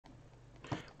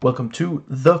Welcome to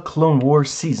The Clone Wars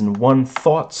Season 1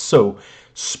 Thoughts. So,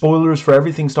 spoilers for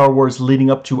everything Star Wars leading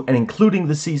up to and including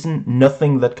the season.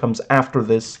 Nothing that comes after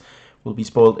this will be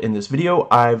spoiled in this video.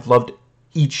 I've loved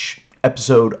each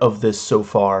episode of this so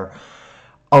far.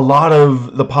 A lot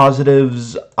of the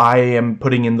positives I am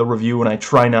putting in the review, and I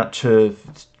try not to,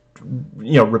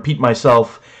 repeat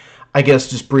myself, I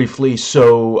guess just briefly.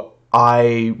 So,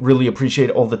 I really appreciate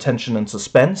all the tension and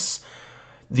suspense.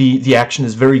 The action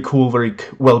is very cool, very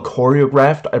well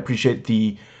choreographed. I appreciate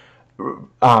the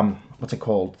what's it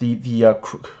called? The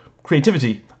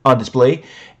creativity on display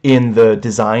in the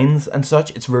designs and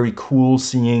such. It's very cool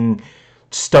seeing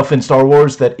stuff in Star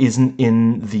Wars that isn't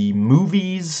in the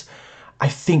movies. I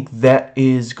think that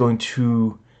is going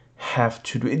to have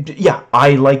to do. Yeah,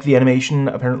 I like the animation.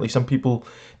 Apparently, some people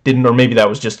didn't, or maybe that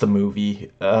was just the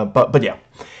movie. But yeah.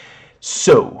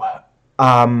 So,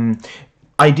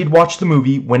 I did watch the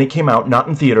movie when it came out, not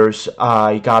in theaters.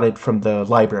 I got it from the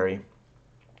library.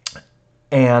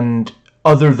 And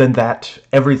other than that,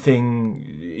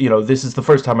 everything, this is the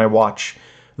first time I watch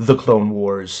The Clone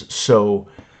Wars. So,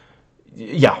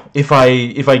 yeah, if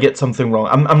I get something wrong,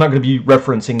 I'm not going to be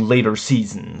referencing later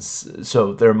seasons.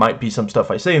 So there might be some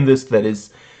stuff I say in this that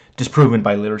is disproven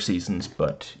by later seasons.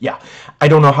 But, yeah, I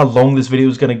don't know how long this video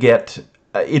is going to get.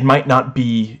 It might not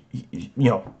be,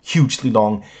 hugely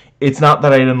long. It's not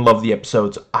that I didn't love the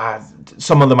episodes.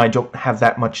 Some of them I don't have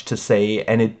that much to say,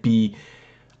 and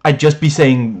I'd just be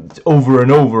saying over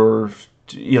and over,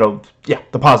 yeah,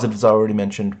 the positives I already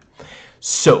mentioned.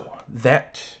 So, with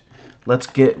that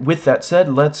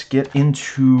said, let's get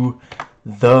into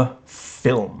the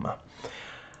film.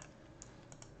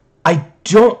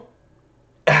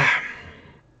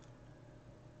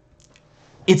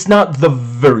 It's not the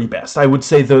very best. I would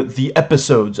say the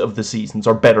episodes of the seasons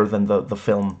are better than the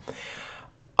film.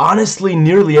 Honestly,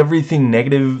 nearly everything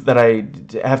negative that I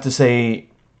have to say...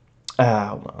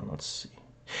 hold on, let's see.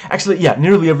 Actually, yeah,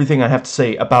 nearly everything I have to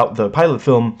say about the pilot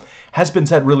film has been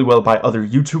said really well by other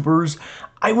YouTubers.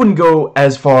 I wouldn't go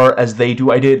as far as they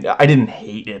do. I didn't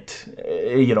hate it.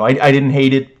 I didn't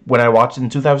hate it when I watched it in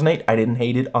 2008. I didn't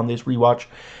hate it on this rewatch.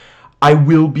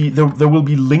 There will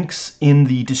be links in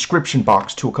the description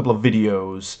box to a couple of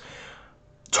videos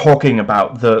talking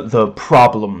about the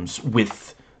problems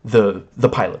with the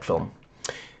pilot film.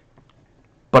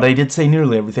 But I did say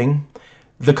nearly everything.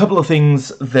 The couple of things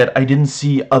that I didn't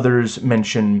see others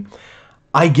mention,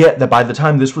 I get that by the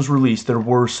time this was released, there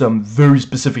were some very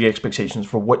specific expectations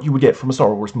for what you would get from a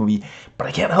Star Wars movie, but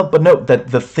I can't help but note that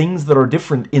the things that are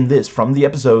different in this from the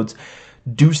episodes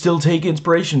do still take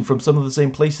inspiration from some of the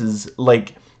same places.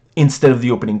 Like, instead of the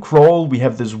opening crawl, we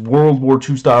have this World War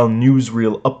II style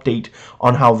newsreel update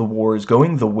on how the war is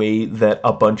going, the way that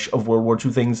a bunch of World War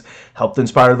II things helped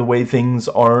inspire the way things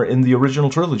are in the original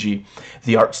trilogy.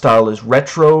 The art style is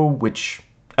retro, which,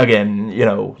 again,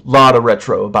 a lot of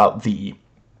retro about the...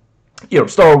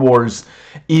 Star Wars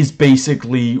is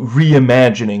basically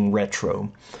reimagining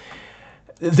retro.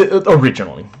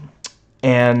 Originally.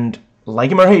 And...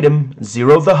 like him or hate him,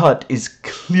 Zero the Hutt is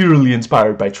clearly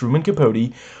inspired by Truman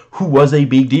Capote, who was a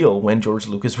big deal when George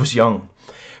Lucas was young.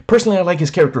 Personally, I like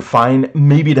his character fine.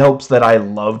 Maybe it helps that I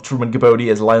love Truman Capote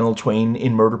as Lionel Twain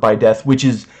in Murder by Death, which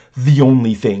is the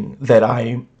only thing that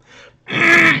I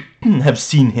have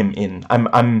seen him in.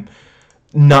 I'm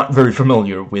not very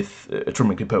familiar with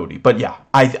Truman Capote, but yeah,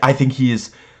 I think he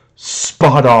is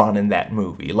spot on in that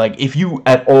movie. Like, if you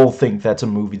at all think that's a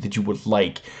movie that you would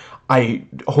like, I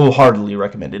wholeheartedly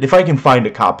recommend it. If I can find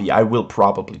a copy, I will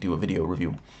probably do a video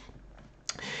review.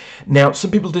 Now,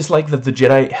 some people dislike that the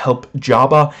Jedi help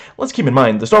Jabba. Let's keep in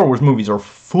mind, the Star Wars movies are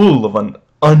full of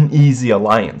uneasy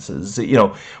alliances.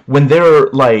 When they're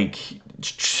like...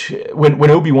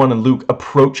 When Obi-Wan and Luke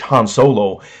approach Han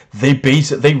Solo, they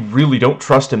really don't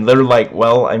trust him. They're like,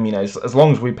 well, I mean, as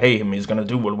long as we pay him, he's going to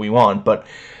do what we want, but...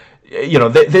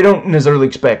 they don't necessarily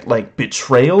expect, like,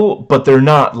 betrayal, but they're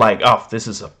not like, oh, this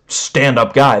is a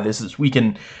stand-up guy, we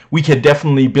can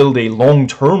definitely build a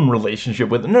long-term relationship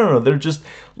with him. No, they're just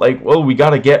like, well, we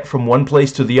gotta get from one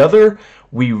place to the other.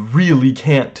 We really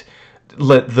can't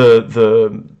let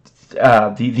the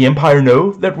Empire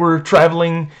know that we're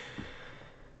traveling.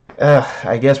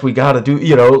 I guess we gotta do,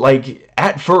 like,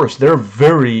 at first, they're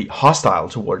very hostile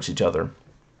towards each other.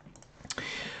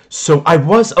 So I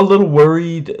was a little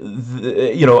worried,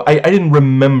 I didn't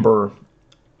remember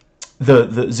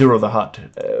the Zero the Hutt,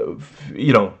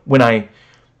 when I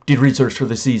did research for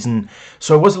the season.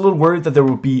 So I was a little worried that there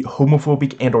would be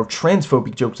homophobic and or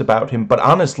transphobic jokes about him. But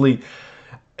honestly,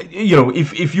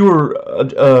 if you're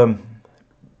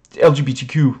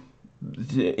LGBTQ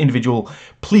individual,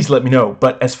 please let me know.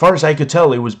 But as far as I could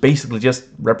tell, it was basically just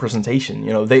representation.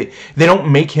 You know, they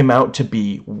don't make him out to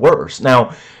be worse.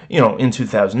 Now, you know, in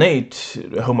 2008,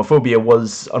 homophobia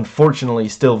was unfortunately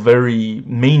still very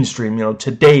mainstream. You know,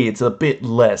 today it's a bit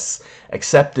less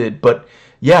accepted, but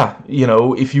yeah, you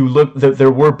know, if you look,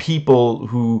 there were people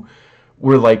who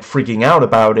were like freaking out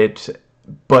about it,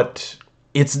 but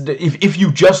it's, if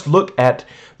you just look at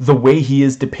the way he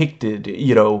is depicted,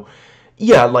 you know,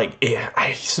 yeah, like,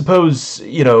 I suppose,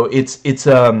 you know, it's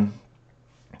the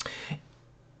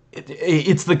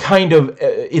kind of,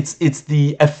 it's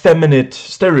the effeminate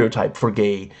stereotype for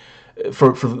gay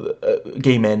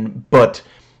men, but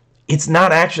it's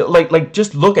not actually, like,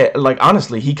 just look at, like,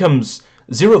 honestly,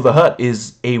 Zero the Hutt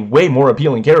is a way more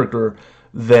appealing character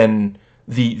than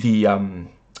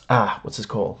what's his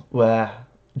called?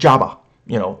 Jabba,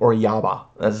 you know, or Yaba,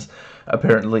 as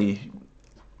apparently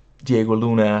Diego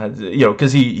Luna, you know,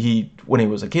 because he when he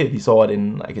was a kid, he saw it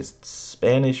in, I guess,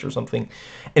 Spanish or something.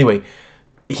 Anyway,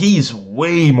 he's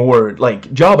way more,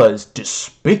 like, Jabba is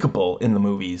despicable in the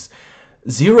movies.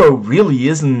 Zero really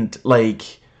isn't,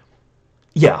 like,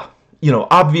 yeah, you know,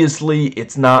 obviously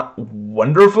it's not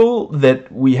wonderful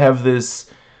that we have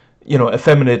this, you know,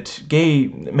 effeminate gay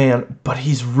man, but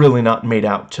he's really not made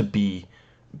out to be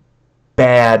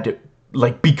bad,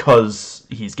 like, because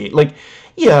he's gay. Like,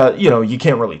 yeah, you know, you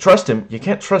can't really trust him. You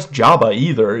can't trust Jabba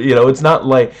either. You know, it's not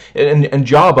like, and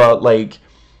Jabba, like,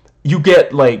 you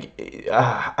get, like,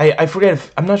 I forget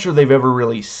if, I'm not sure they've ever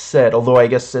really said, although I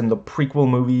guess in the prequel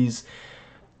movies,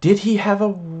 did he have a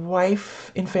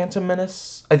wife in Phantom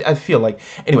Menace? I feel like,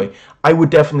 anyway, I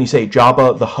would definitely say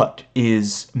Jabba the Hutt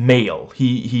is male.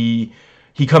 He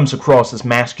comes across as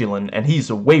masculine, and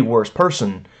he's a way worse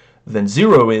person than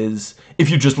Zero is,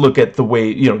 if you just look at the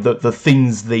way, you know, the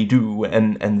things they do,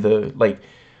 and the, like,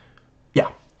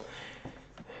 yeah.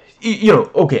 You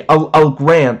know, okay, I'll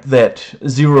grant that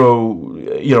Zero,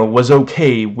 you know, was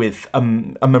okay with a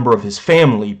member of his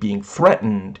family being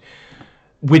threatened,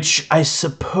 which I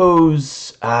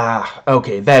suppose,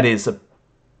 okay, that is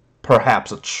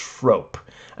perhaps a trope,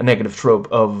 a negative trope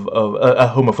of a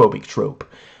homophobic trope,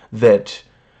 that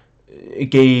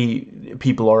gay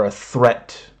people are a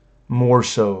threat more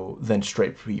so than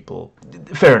straight people.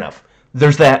 Fair enough.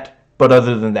 There's that, but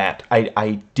other than that,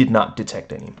 I did not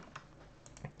detect any.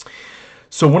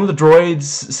 So one of the droids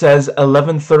says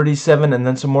 1137 and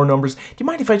then some more numbers. Do you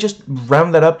mind if I just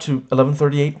round that up to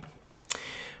 1138?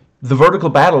 The vertical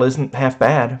battle isn't half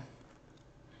bad.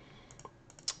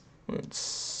 Let's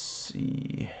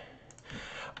see.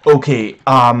 Okay,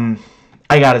 I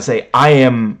gotta say, I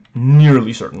am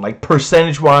nearly certain, like,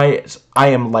 percentage-wise, I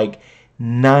am like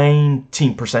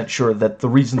 19% sure that the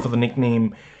reason for the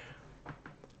nickname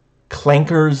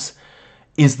Clankers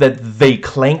is that they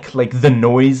clank, like the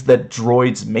noise that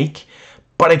droids make,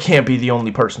 but I can't be the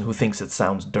only person who thinks it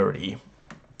sounds dirty.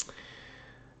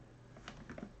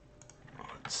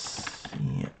 Let's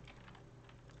see.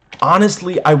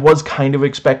 Honestly, I was kind of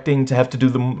expecting to have to do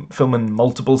the film in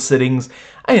multiple sittings.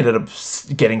 I ended up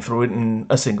getting through it in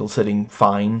a single sitting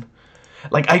fine.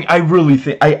 Like, I really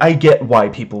think, I get why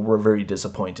people were very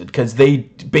disappointed, because they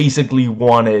basically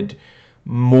wanted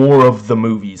more of the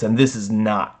movies, and this is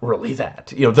not really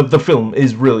that. You know, the film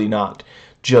is really not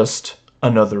just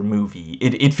another movie.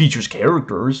 It features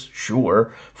characters,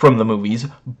 sure, from the movies,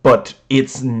 but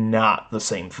it's not the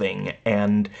same thing.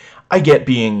 And I get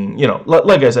being, you know,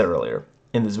 like I said earlier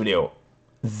in this video,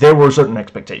 there were certain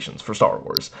expectations for Star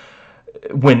Wars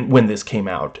when this came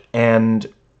out,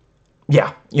 and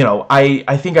yeah, you know,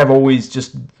 I think I've always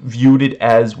just viewed it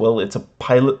as, well, it's a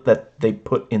pilot that they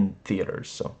put in theaters,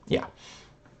 so yeah.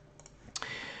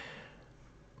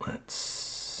 Let's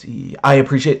see. I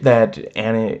appreciate that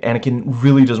Anakin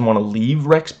really doesn't want to leave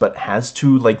Rex, but has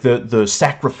to, like, the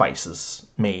sacrifices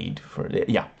made for it,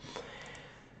 yeah.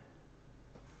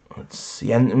 Let's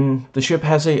see, and the ship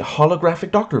has a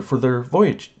holographic doctor for their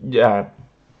voyage. Yeah.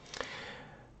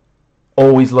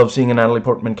 Always love seeing a Natalie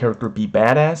Portman character be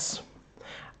badass.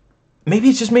 Maybe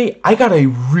it's just me. I got a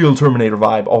real Terminator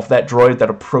vibe off that droid that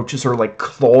approaches her, like,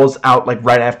 claws out, like,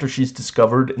 right after she's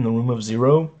discovered in the Room of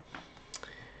Zero.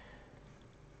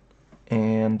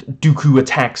 And Dooku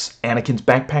attacks Anakin's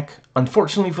backpack.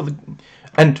 Unfortunately for the...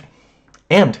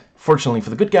 And fortunately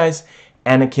for the good guys,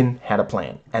 Anakin had a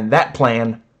plan. And that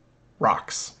plan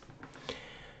rocks.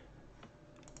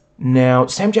 Now,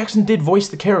 Sam Jackson did voice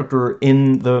the character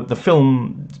in the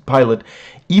film pilot,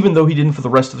 even though he didn't for the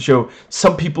rest of the show.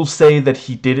 Some people say that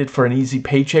he did it for an easy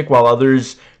paycheck, while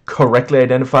others correctly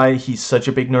identify he's such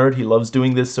a big nerd, he loves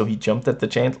doing this, so he jumped at the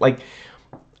chance. Like,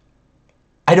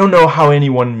 I don't know how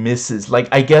anyone misses. Like,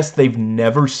 I guess they've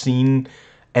never seen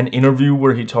an interview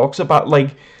where he talks about,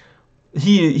 like,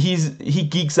 he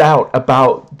geeks out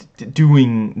about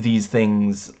doing these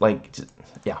things. Like,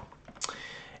 yeah.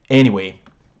 Anyway,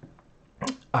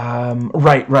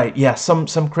 right, yeah.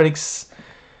 Some critics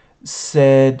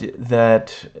said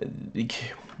that,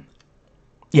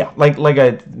 yeah, like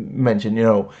I mentioned, you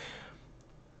know,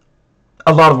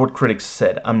 a lot of what critics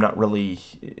said, I'm not really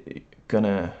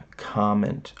gonna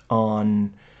comment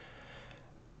on.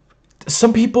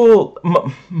 Some people,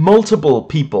 multiple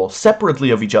people, separately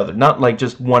of each other, not like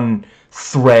just one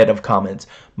thread of comments,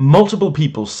 multiple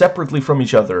people separately from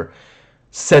each other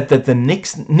said that the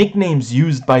nicknames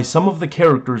used by some of the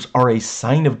characters are a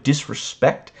sign of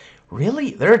disrespect.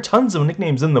 Really? There are tons of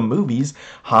nicknames in the movies.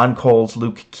 Han calls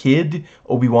Luke Kid,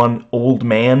 Obi-Wan Old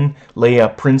Man,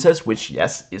 Leia Princess, which,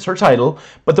 yes, is her title,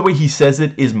 but the way he says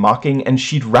it is mocking, and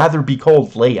she'd rather be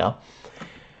called Leia.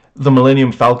 The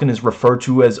Millennium Falcon is referred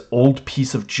to as Old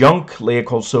Piece of Junk. Leia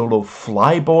calls Solo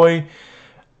Flyboy.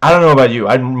 I don't know about you.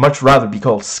 I'd much rather be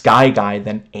called Sky Guy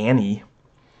than Annie,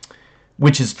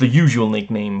 which is the usual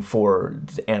nickname for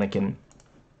Anakin.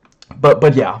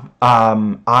 But yeah,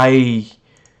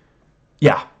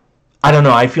 yeah, I don't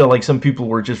know. I feel like some people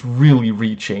were just really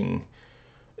reaching.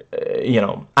 You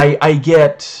know, I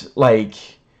get, like,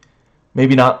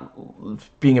 maybe not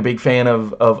being a big fan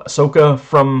of Ahsoka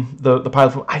from the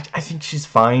pilot film. I think she's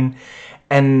fine,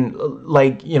 and,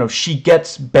 like, you know, she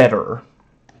gets better.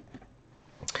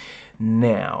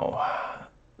 Now,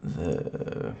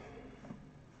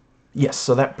 yes,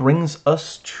 so that brings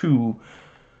us to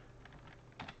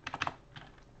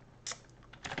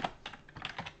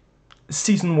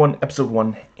Season 1, Episode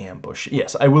 1, Ambush.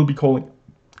 Yes, I will be calling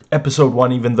Episode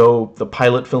 1, even though the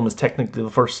pilot film is technically the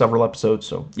first several episodes,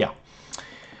 so yeah.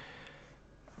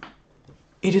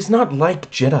 It is not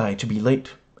like Jedi to be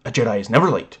late. A Jedi is never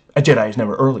late. A Jedi is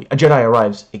never early. A Jedi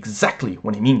arrives exactly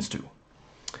when he means to.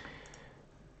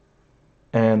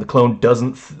 And the clone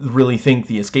doesn't really think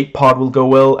the escape pod will go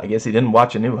well. I guess he didn't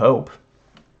watch A New Hope.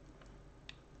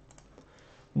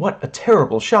 What a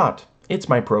terrible shot. It's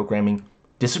my programming.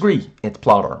 Disagree. It's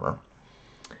plot armor.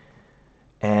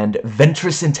 And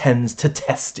Ventress intends to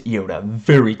test Yoda.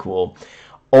 Very cool.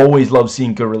 Always love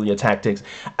seeing guerrilla tactics.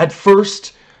 At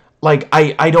first, like,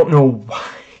 I don't know why.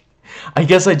 I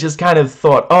guess I just kind of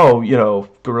thought, oh, you know,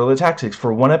 guerrilla tactics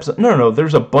for one episode. No,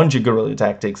 there's a bunch of guerrilla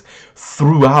tactics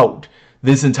throughout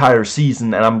this entire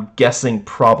season, and I'm guessing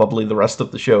probably the rest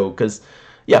of the show, because,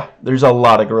 yeah, there's a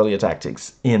lot of guerrilla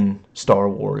tactics in Star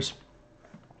Wars.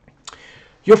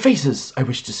 Your faces, I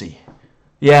wish to see.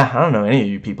 Yeah, I don't know any of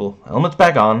you people. Helmet's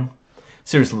back on.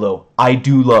 Seriously, though, I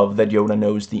do love that Yoda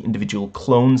knows the individual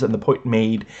clones, and the point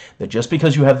made that just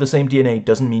because you have the same DNA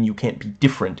doesn't mean you can't be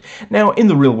different. Now, in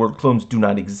the real world, clones do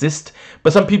not exist,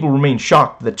 but some people remain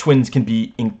shocked that twins can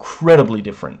be incredibly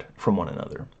different from one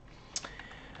another.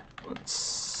 Let's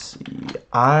see.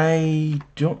 I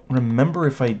don't remember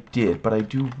if I did, but I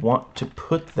do want to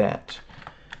put that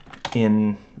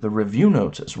in the review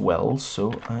notes as well,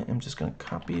 so I am just going to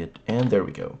copy it, and there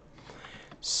we go.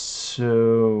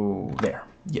 So, there.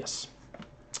 Yes.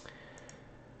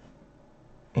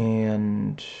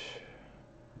 And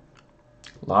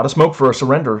a lot of smoke for a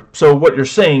surrender. So what you're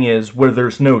saying is, where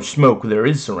there's no smoke, there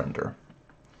is surrender.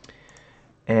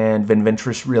 And when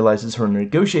Ventress realizes her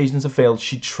negotiations have failed,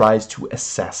 she tries to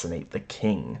assassinate the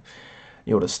king.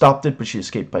 Yoda stopped it, but she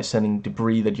escaped by sending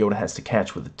debris that Yoda has to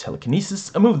catch with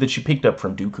telekinesis, a move that she picked up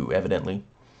from Dooku, evidently.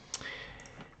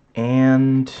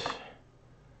 And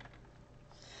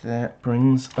that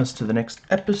brings us to the next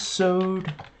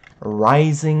episode,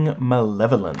 Rising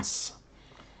Malevolence.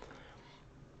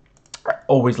 I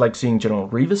always like seeing General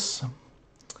Grievous,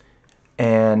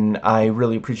 and I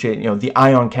really appreciate, you know, the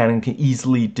ion cannon can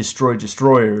easily destroy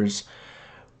destroyers,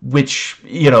 which,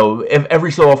 you know,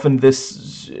 every so often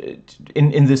this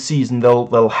in this season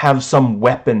they'll have some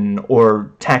weapon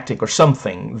or tactic or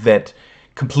something that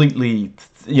completely,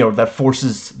 you know, that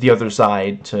forces the other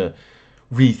side to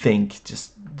rethink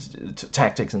just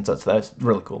tactics and such. That's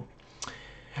really cool.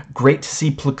 Great to see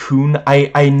Plo Koon.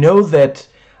 I know that,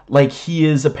 like, he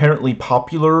is apparently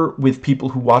popular with people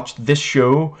who watched this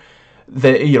show,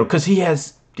 that, you know, because he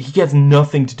has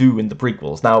nothing to do in the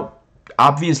prequels. Now,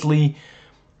 obviously,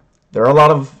 there are a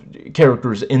lot of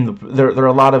characters in the there are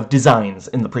a lot of designs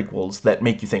in the prequels that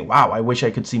make you think, wow, I wish I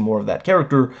could see more of that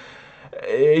character.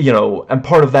 You know, and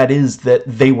part of that is that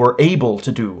they were able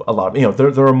to do a lot. You know,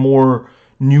 there are more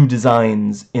new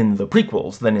designs in the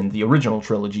prequels than in the original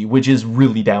trilogy, which is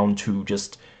really down to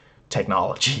just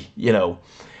technology, you know.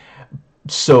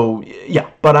 So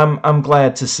yeah, but I'm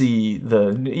glad to see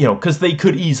the, you know, because they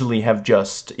could easily have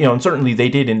just, you know, and certainly they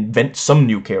did invent some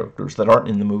new characters that aren't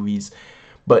in the movies,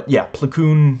 but yeah, Plo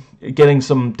Koon, getting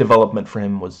some development for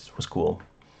him was cool.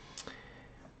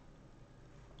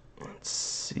 Let's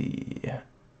see.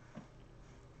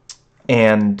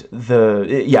 And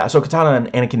so Katana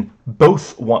and Anakin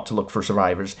both want to look for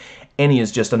survivors. Annie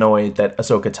is just annoyed that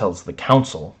Ahsoka tells the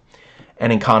Council.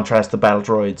 And in contrast, the battle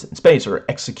droids in space are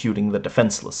executing the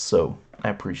defenseless, so I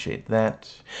appreciate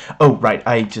that. Oh, right,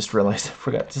 I just realized I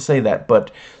forgot to say that, but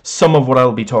some of what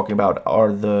I'll be talking about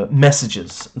are the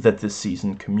messages that this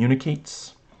season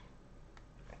communicates.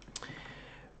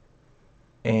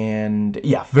 And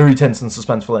yeah, very tense and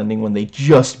suspenseful ending when they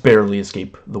just barely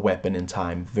escape the weapon in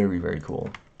time. Very, very cool.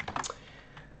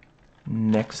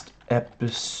 Next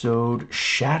episode,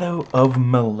 Shadow of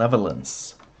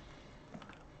Malevolence.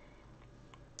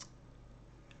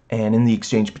 And in the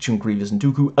exchange between Grievous and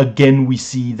Dooku, again we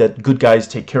see that good guys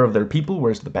take care of their people,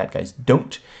 whereas the bad guys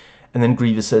don't. And then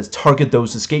Grievous says, "Target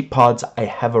those escape pods. I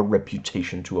have a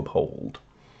reputation to uphold."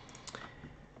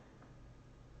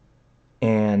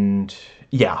 And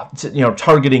yeah, you know,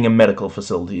 targeting a medical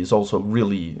facility is also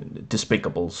really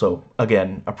despicable. So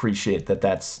again, appreciate that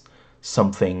that's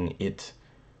something it,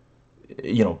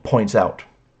 you know, points out.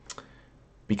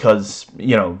 Because,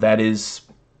 you know, that is,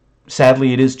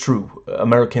 sadly, it is true.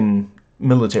 American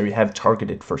military have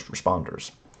targeted first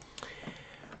responders.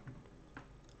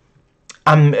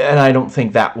 And I don't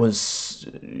think that was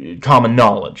common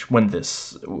knowledge when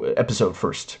this episode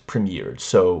first premiered.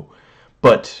 So,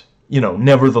 but, you know,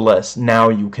 nevertheless, now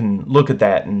you can look at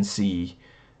that and see,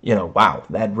 you know, wow,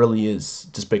 that really is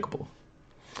despicable.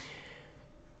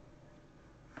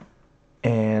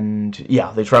 And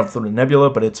yeah, they travel through the nebula,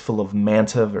 but it's full of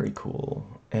manta, very cool.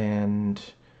 And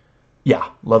yeah,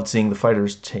 loved seeing the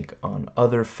fighters take on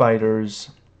other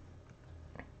fighters.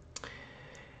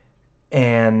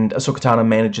 And Ahsoka Tano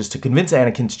manages to convince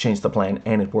Anakin to change the plan,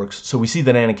 and it works. So we see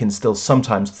that Anakin still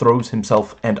sometimes throws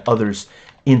himself and others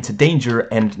into danger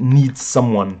and needs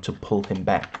someone to pull him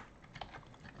back.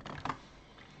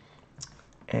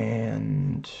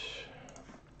 And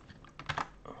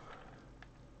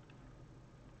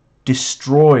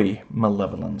Destroy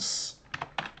Malevolence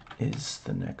is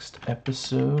the next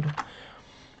episode.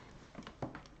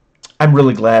 I'm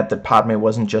really glad that Padme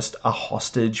wasn't just a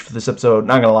hostage for this episode.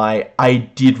 Not gonna lie, I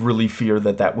did really fear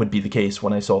that that would be the case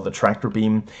when I saw the tractor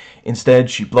beam.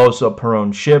 Instead, she blows up her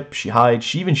own ship, she hides,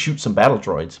 she even shoots some battle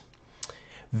droids.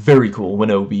 Very cool when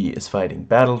Obi is fighting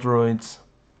battle droids.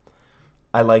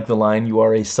 I like the line, "You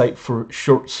are a sight for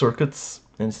short circuits,"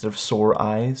 instead of sore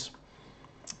eyes.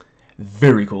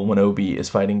 Very cool when Obi is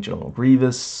fighting General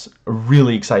Grievous. A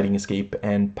really exciting escape,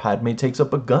 and Padme takes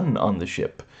up a gun on the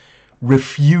ship,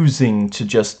 refusing to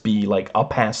just be like a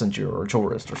passenger or a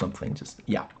tourist or something. Just,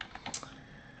 yeah.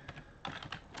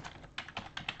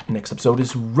 Next episode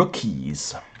is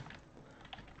Rookies.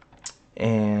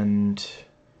 And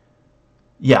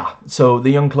yeah, so the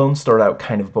young clones start out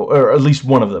kind of bored, or at least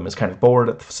one of them is kind of bored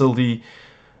at the facility.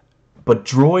 But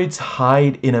droids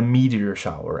hide in a meteor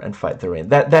shower and fight their way in.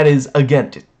 That is,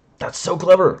 again, that's so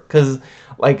clever. Because,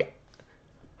 like,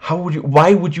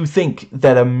 why would you think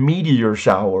that a meteor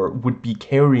shower would be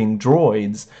carrying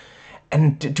droids?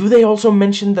 And do they also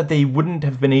mention that they wouldn't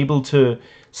have been able to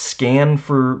scan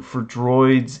for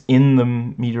droids in the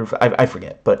meteor? I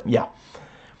forget, but yeah.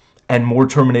 And more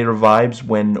Terminator vibes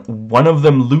when one of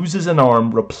them loses an arm,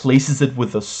 replaces it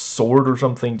with a sword or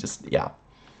something. Just, yeah.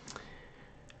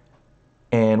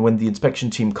 And when the inspection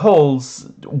team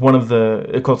calls, one of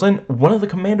the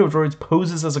commando droids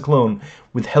poses as a clone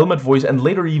with helmet, voice, and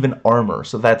later even armor.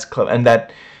 So that's clever. And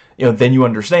that, you know, then you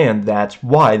understand that's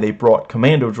why they brought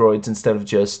commando droids instead of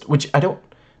just, which I don't,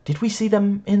 did we see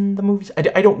them in the movies?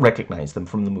 I don't recognize them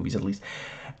from the movies, at least.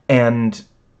 And,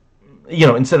 you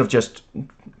know, instead of just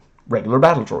regular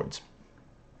battle droids.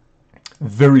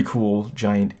 Very cool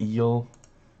giant eel.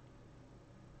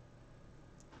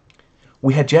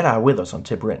 We had Jedi with us on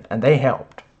Tibrin, and they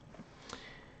helped.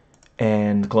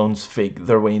 And the clones fake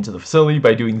their way into the facility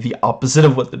by doing the opposite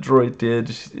of what the droid did.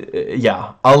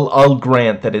 Yeah, I'll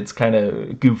grant that it's kind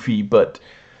of goofy, but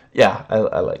yeah,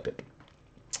 I liked it.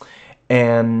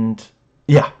 And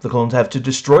yeah, the clones have to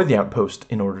destroy the outpost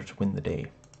in order to win the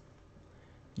day.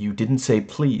 You didn't say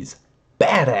please.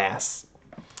 Badass!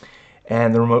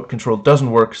 And the remote control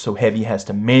doesn't work, so Heavy has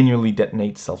to manually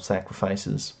detonate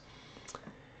self-sacrifices.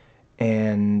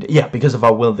 And yeah, because of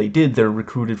how well they did, they're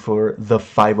recruited for the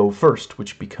 501st,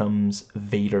 which becomes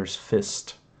Vader's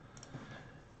Fist.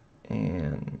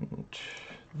 And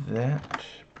that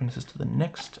brings us to the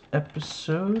next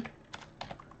episode.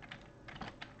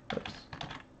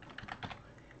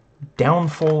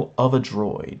 downfall of a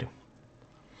droid.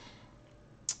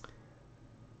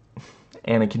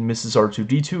 Anakin misses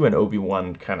R2-D2 and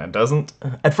Obi-Wan kind of doesn't.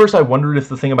 At first I wondered if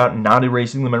the thing about not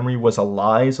erasing the memory was a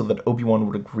lie so that Obi-Wan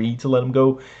would agree to let him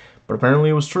go, but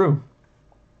apparently it was true.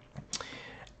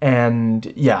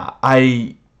 And yeah,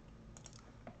 I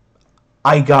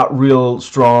got real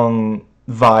strong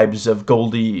vibes of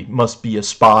Goldie must be a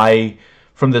spy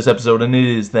from this episode, and it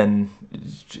is then,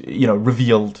 you know,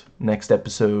 revealed next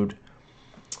episode.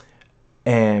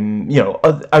 And, you know,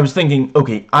 I was thinking,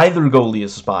 okay, either Goldie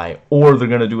is a spy, or they're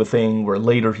going to do a thing where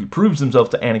later he proves himself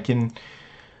to Anakin.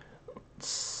 Let's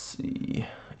see.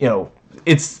 You know,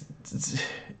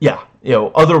 yeah, you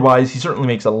know, otherwise he certainly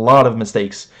makes a lot of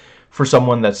mistakes for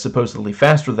someone that's supposedly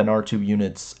faster than R2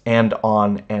 units and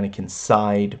on Anakin's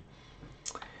side.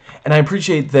 And I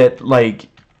appreciate that, like,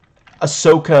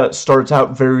 Ahsoka starts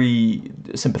out very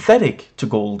sympathetic to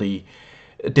Goldie,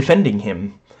 defending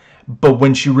him. But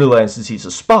when she realizes he's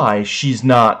a spy, she's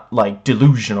not, like,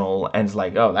 delusional and is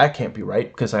like, oh, that can't be right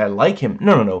because I like him.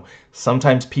 No, no, no.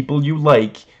 Sometimes people you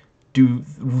like do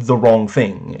the wrong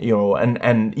thing, you know,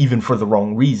 and even for the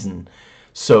wrong reason.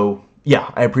 So,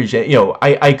 yeah, I appreciate, you know,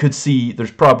 I could see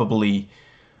there's probably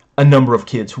a number of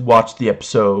kids who watched the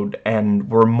episode and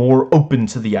were more open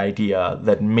to the idea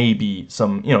that maybe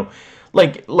some, you know,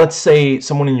 like, let's say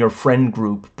someone in your friend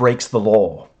group breaks the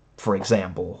law, for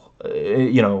example.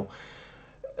 You know,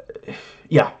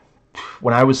 yeah,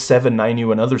 when I was 7, I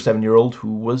knew another 7-year-old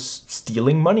who was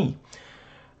stealing money.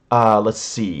 Let's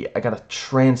see, I gotta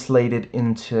translate it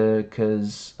into,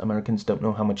 because Americans don't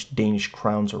know how much Danish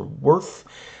crowns are worth.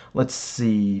 Let's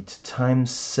see, times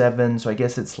 7, so I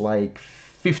guess it's like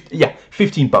 50, yeah,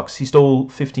 15 bucks. He stole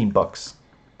 15 bucks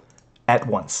at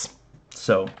once.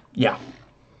 So, yeah.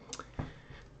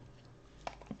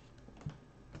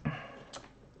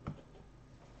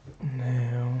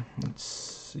 Now, let's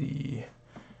see.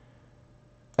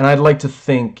 And I'd like to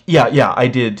think, yeah, I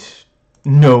did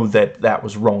know that that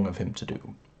was wrong of him to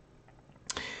do.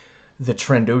 The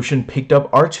Trandoshan picked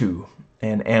up R2,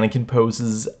 and Anakin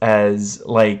poses as,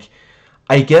 like,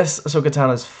 I guess Ahsoka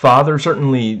Tano's father,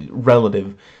 certainly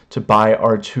relative, to buy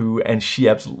R2, and she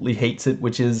absolutely hates it,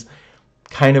 which is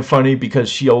kind of funny because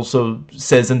she also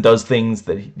says and does things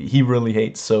that he really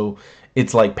hates, so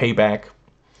it's like payback.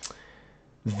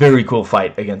 Very cool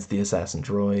fight against the assassin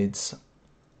droids.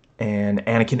 And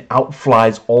Anakin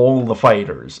outflies all the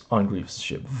fighters on Grievous'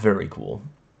 ship. Very cool.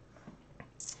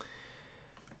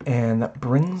 And that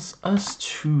brings us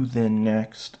to the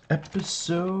next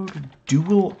episode,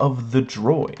 Duel of the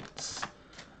Droids.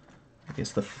 I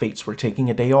guess the Fates were taking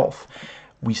a day off.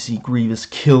 We see Grievous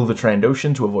kill the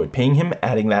Trandoshan to avoid paying him,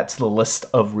 adding that to the list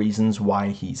of reasons why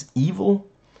he's evil.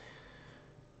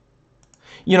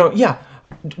 You know, yeah,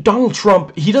 Donald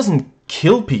Trump, he doesn't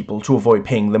kill people to avoid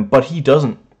paying them, but he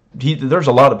doesn't. There's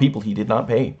a lot of people he did not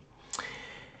pay.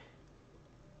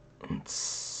 Let's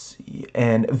see.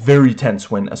 And very tense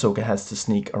when Ahsoka has to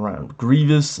sneak around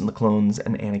Grievous and the clones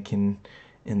and Anakin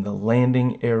in the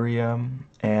landing area.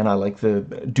 And I like the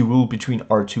duel between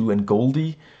R2 and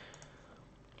Goldie.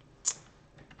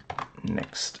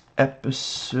 Next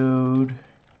episode,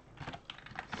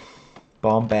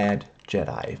 Bombad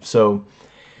Jedi. So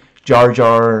Jar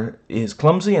Jar is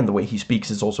clumsy, and the way he speaks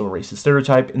is also a racist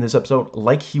stereotype in this episode,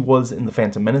 like he was in The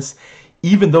Phantom Menace,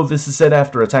 even though this is said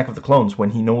after Attack of the Clones, when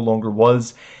he no longer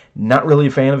was. Not really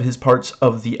a fan of his parts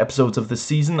of the episodes of this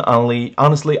season.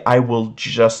 Honestly, I will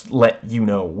just let you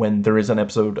know when there is an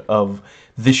episode of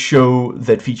this show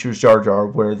that features Jar Jar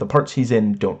where the parts he's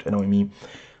in don't annoy me.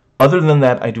 Other than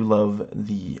that, I do love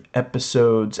the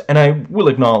episodes, and I will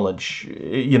acknowledge,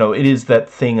 you know, it is that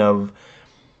thing of,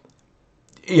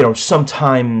 you know,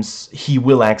 sometimes he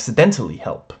will accidentally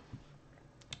help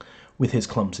with his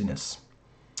clumsiness.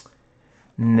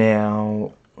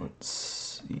 Now,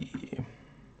 let's see.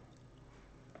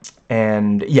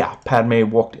 And, yeah, Padme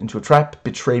walked into a trap,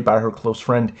 betrayed by her close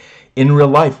friend. In real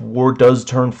life, war does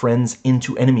turn friends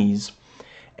into enemies.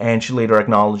 And she later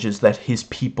acknowledges that his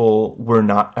people were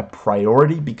not a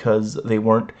priority because they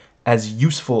weren't as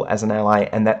useful as an ally,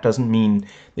 and that doesn't mean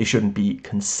they shouldn't be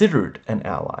considered an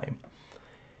ally.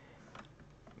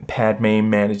 Padme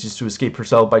manages to escape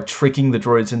herself by tricking the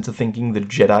droids into thinking the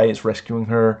Jedi is rescuing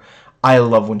her. I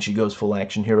love when she goes full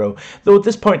action hero. Though at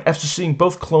this point, after seeing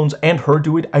both clones and her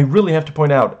do it, I really have to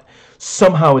point out,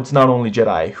 somehow it's not only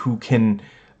Jedi who can,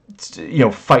 you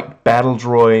know, fight battle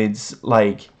droids,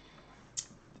 like,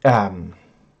 hand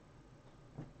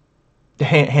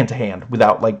to hand,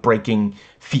 without, like, breaking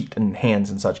feet and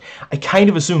hands and such. I kind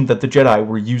of assumed that the Jedi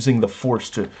were using the Force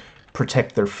to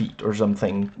protect their feet or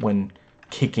something when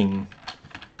kicking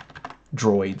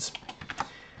droids.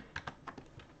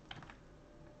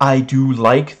 I do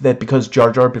like that because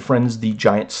Jar Jar befriends the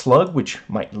giant slug, which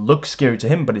might look scary to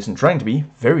him, but isn't trying to be.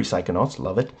 Very Psychonauts,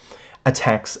 love it.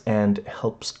 Attacks and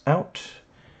helps out.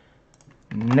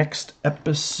 Next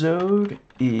episode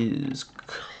is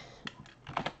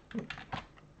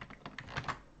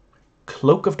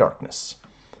Cloak of Darkness.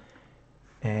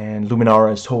 And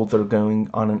Luminara is told they're going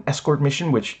on an escort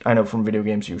mission, which I know from video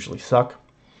games usually suck.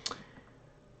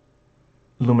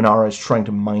 Luminara is trying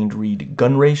to mind-read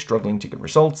Gunray, struggling to get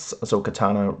results. Ahsoka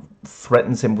Tano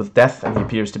threatens him with death, and he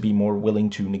appears to be more willing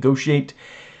to negotiate.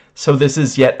 So this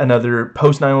is yet another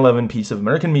post-9/11 piece of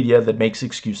American media that makes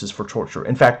excuses for torture.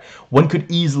 In fact, one could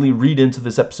easily read into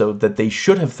this episode that they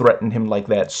should have threatened him like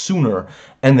that sooner,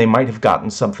 and they might have gotten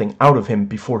something out of him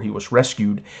before he was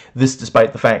rescued. This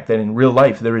despite the fact that in real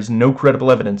life there is no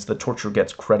credible evidence that torture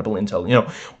gets credible intel. You know,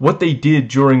 what they did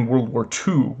during World War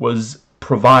II was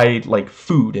provide like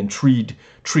food and treat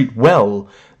well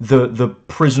the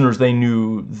prisoners they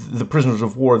knew, the prisoners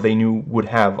of war they knew would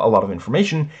have a lot of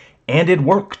information, and it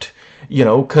worked, you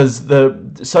know, because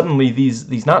suddenly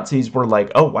these Nazis were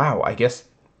like, oh wow, I guess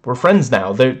we're friends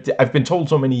now. I've been told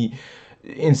so many,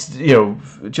 you know,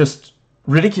 just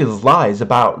ridiculous lies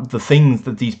about the things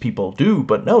that these people do,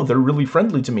 but no, they're really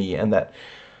friendly to me, and that,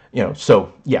 you know,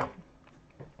 so yeah,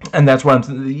 and that's why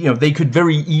you know, they could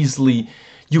very easily.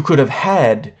 You could have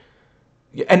had,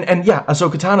 and yeah,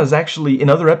 Ahsoka Tano is actually in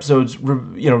other episodes,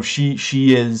 you know,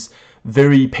 she is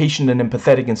very patient and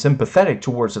empathetic and sympathetic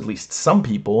towards at least some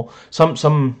people, some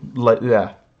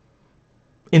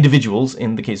individuals.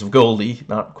 In the case of Goldie,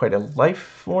 not quite a life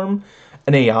form,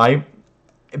 an AI,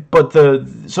 but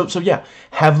so yeah,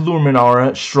 have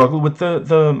Luminara struggle with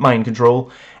the mind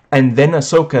control, and then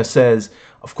Ahsoka says,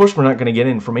 of course we're not going to get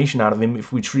information out of him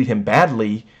if we treat him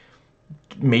badly.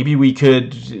 Maybe we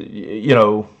could, you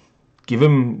know, give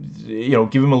him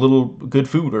a little good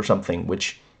food or something,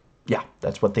 which, yeah,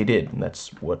 that's what they did, and that's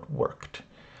what worked.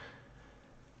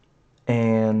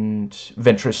 And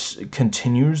Ventress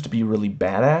continues to be really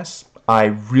badass. I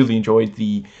really enjoyed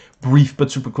the brief but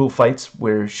super cool fights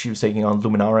where she was taking on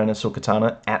Luminara and Ahsoka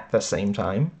Tano at the same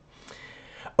time.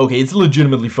 Okay, it's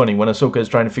legitimately funny when Ahsoka is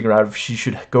trying to figure out if she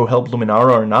should go help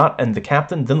Luminara or not, and the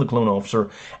captain, then the clone officer,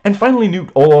 and finally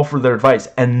Newt all offer their advice,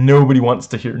 and nobody wants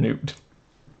to hear Newt.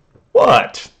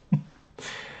 What?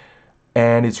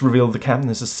 And it's revealed the captain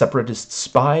is a separatist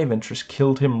spy. Ventress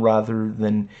killed him rather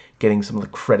than getting some of the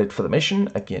credit for the mission.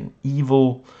 Again,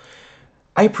 evil.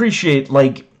 I appreciate,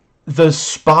 like, the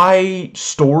spy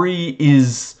story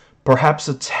is perhaps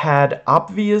a tad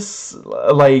obvious,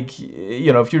 like,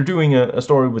 you know, if you're doing a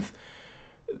story with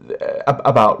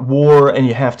about war and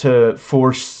you have to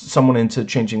force someone into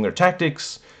changing their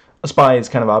tactics, a spy is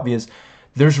kind of obvious.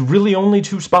 There's really only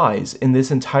 2 spies in this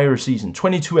entire season,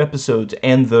 22 episodes,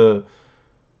 and the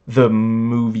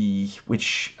movie,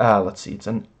 which let's see, it's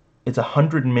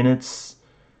 100 minutes,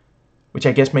 which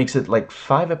I guess makes it like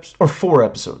 4 or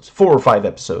 5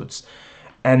 episodes,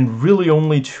 and really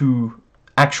only 2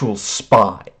 actual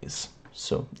spies.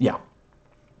 So yeah,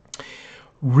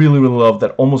 really love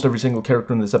that almost every single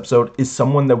character in this episode is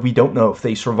someone that we don't know if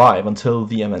they survive until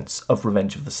the events of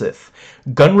Revenge of the Sith.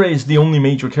 Gunray is the only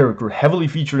major character heavily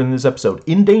featured in this episode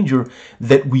in danger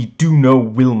that we do know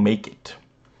will make it.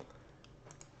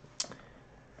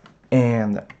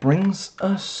 And that brings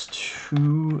us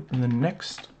to the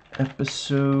next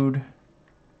episode,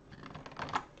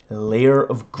 Lair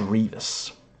of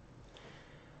Grievous.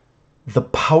 The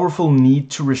powerful need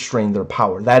to restrain their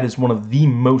power. That is one of the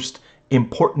most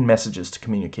important messages to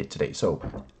communicate today, so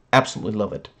absolutely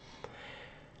love it.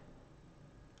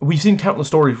 We've seen countless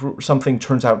stories where something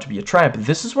turns out to be a trap.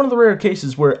 This is one of the rare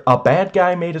cases where a bad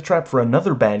guy made a trap for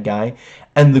another bad guy,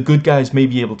 and the good guys may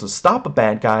be able to stop a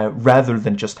bad guy rather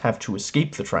than just have to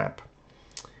escape the trap.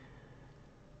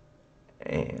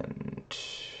 And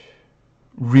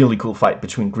really cool fight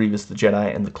between Grievous the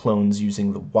Jedi and the clones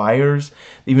using the wires.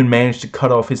 They even managed to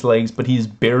cut off his legs, but he's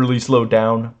barely slowed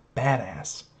down.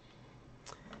 Badass.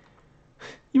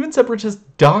 Even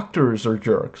separatist doctors are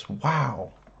jerks.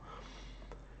 Wow.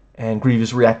 And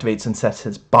Grievous reactivates and sets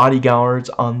his bodyguards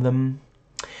on them.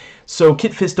 So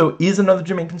Kit Fisto is another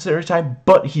Jamaican stereotype,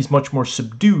 but he's much more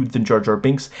subdued than Jar Jar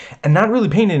Binks, and not really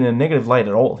painted in a negative light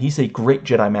at all. He's a great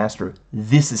Jedi Master.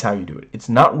 This is how you do it. It's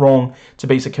not wrong to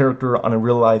base a character on a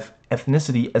real-life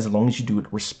ethnicity as long as you do it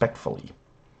respectfully.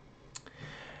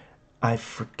 I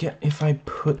forget if I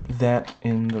put that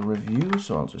in the review,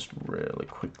 so I'll just really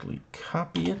quickly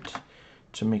copy it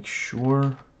to make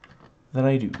sure that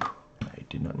I do. I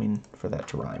did not mean for that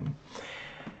to rhyme.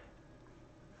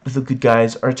 The good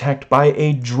guys are attacked by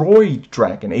a droid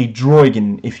dragon, a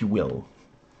droigan, if you will.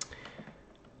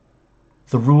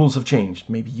 The rules have changed.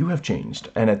 Maybe you have changed.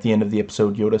 And at the end of the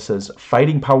episode, Yoda says,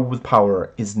 fighting power with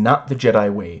power is not the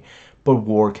Jedi way, but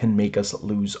war can make us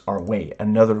lose our way.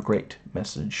 Another great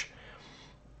message.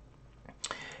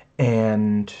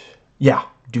 And yeah,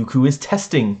 Dooku is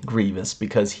testing Grievous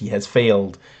because he has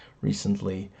failed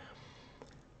recently.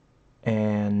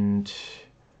 And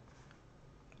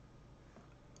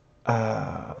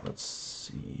let's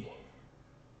see.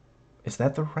 Is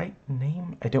that the right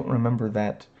name? I don't remember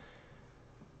that.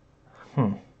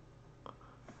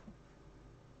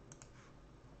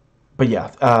 But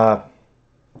yeah,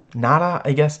 Nada,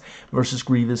 I guess, versus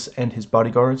Grievous and his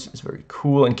bodyguards is very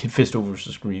cool. And Kid Fisto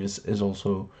versus Grievous is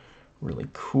also really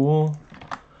cool.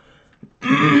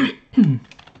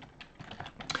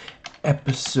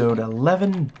 Episode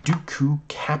 11, Dooku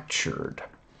Captured.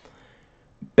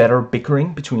 Better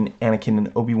bickering between Anakin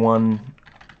and Obi-Wan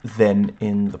than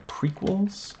in the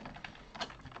prequels.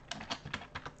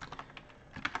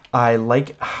 I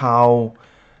like how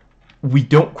we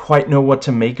don't quite know what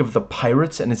to make of the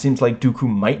pirates, and it seems like Dooku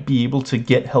might be able to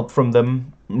get help from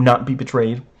them, not be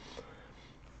betrayed.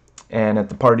 And at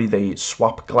the party they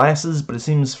swap glasses, but it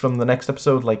seems from the next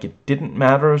episode like it didn't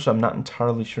matter, so I'm not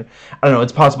entirely sure. I don't know,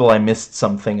 it's possible I missed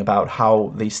something about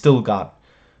how they still got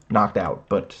knocked out,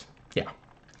 but yeah.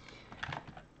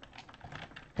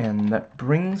 And that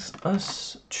brings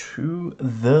us to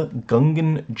the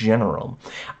Gungan General.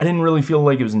 I didn't really feel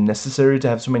like it was necessary to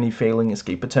have so many failing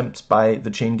escape attempts by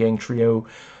the Chain Gang trio.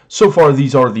 So far,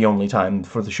 these are the only time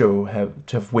for the show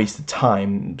to have wasted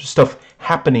time. Stuff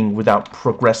happening without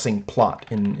progressing plot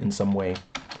in some way.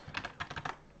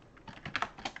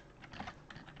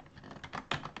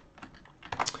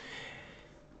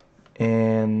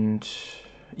 And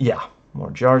yeah,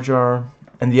 more Jar Jar.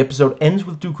 And the episode ends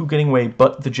with Dooku getting away,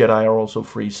 but the Jedi are also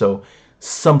free, so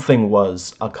something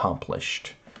was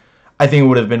accomplished. I think it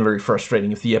would have been very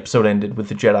frustrating if the episode ended with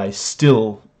the Jedi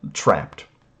still trapped.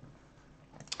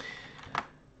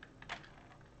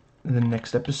 The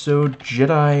next episode,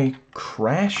 Jedi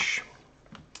Crash.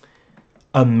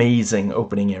 Amazing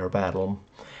opening air battle.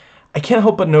 I can't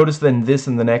help but notice that in this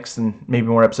and the next, and maybe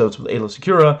more episodes with Aayla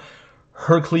Secura,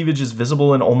 her cleavage is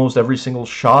visible in almost every single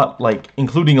shot, like,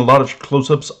 including a lot of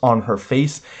close-ups on her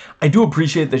face. I do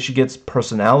appreciate that she gets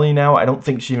personality now. I don't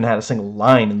think she even had a single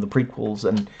line in the prequels,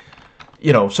 and,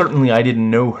 you know, certainly I didn't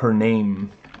know her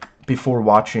name before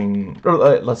watching,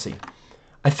 or, let's see.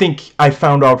 I think I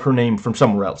found out her name from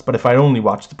somewhere else, but if I only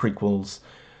watched the prequels,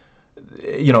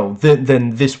 you know,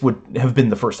 then this would have been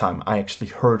the first time I actually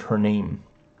heard her name.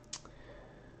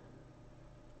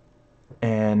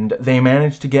 And they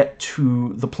manage to get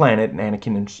to the planet, and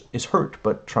Anakin is hurt,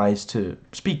 but tries to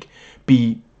speak.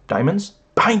 Be diamonds?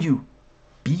 Behind you!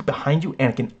 Be behind you,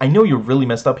 Anakin. I know you're really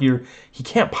messed up here. He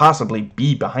can't possibly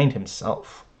be behind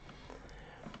himself.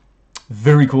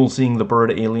 Very cool seeing the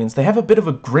bird aliens. They have a bit of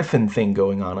a griffin thing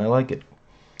going on. I like it.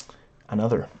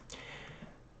 Another.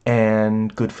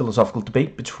 And good philosophical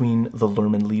debate between the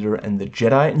Lurman leader and the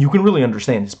Jedi. And you can really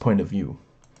understand his point of view.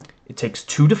 It takes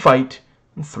 2 to fight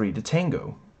and 3 to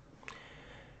tango.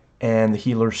 And the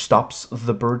healer stops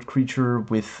the bird creature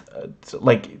with,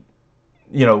 like,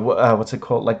 you know, what's it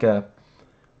called? Like a,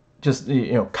 just,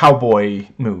 you know, cowboy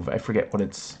move. I forget what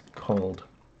it's called.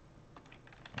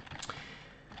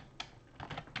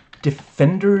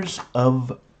 Defenders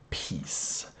of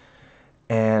Peace.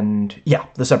 And, yeah,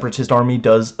 the Separatist army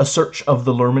does a search of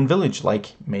the Lurman village,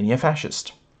 like many a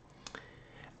fascist.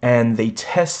 And they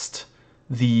test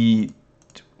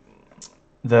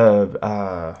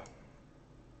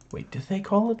wait, did they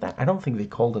call it that? I don't think they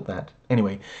called it that.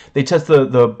 Anyway, they test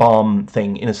the bomb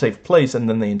thing in a safe place, and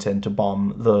then they intend to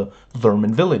bomb the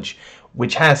Lurman village,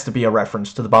 which has to be a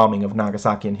reference to the bombing of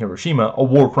Nagasaki and Hiroshima, a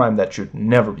war crime that should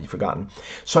never be forgotten.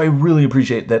 So I really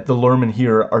appreciate that the Lurman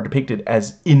here are depicted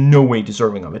as in no way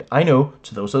deserving of it. I know,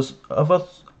 to those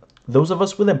of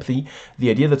us with empathy, the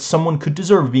idea that someone could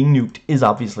deserve being nuked is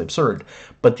obviously absurd.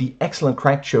 But the excellent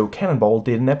cracked show Cannonball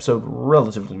did an episode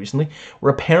relatively recently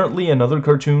where apparently another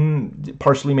cartoon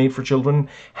partially made for children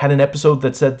had an episode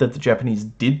that said that the Japanese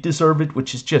did deserve it,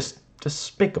 which is just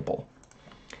despicable.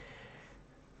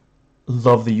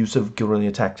 Love the use of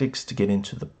guerrilla tactics to get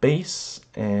into the base,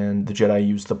 and the Jedi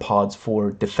use the pods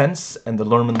for defense, and the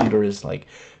Lurman leader is like,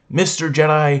 "Mr.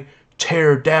 Jedi,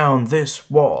 tear down this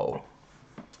wall."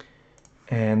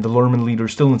 And the Lurman leader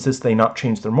still insists they not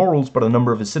change their morals, but a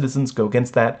number of his citizens go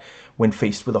against that when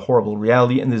faced with a horrible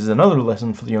reality. And this is another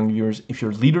lesson for the young viewers. If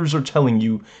your leaders are telling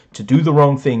you to do the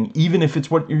wrong thing, even if it's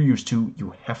what you're used to,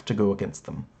 you have to go against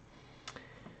them.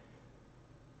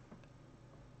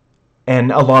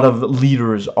 And a lot of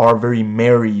leaders are very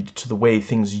married to the way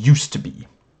things used to be.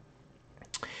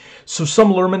 So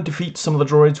some Lurmen defeat some of the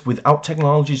droids without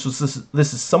technology, so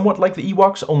this is somewhat like the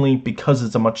Ewoks, only because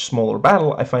it's a much smaller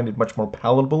battle, I find it much more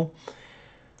palatable.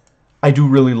 I do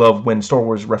really love when Star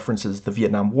Wars references the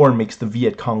Vietnam War and makes the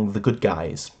Viet Cong the good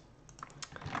guys.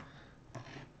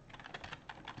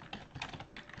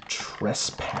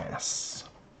 Trespass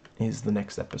is the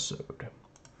next episode.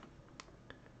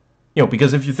 You know,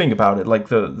 because if you think about it, like,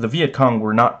 the Viet Cong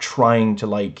were not trying to,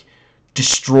 like,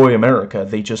 destroy America.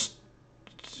 They just,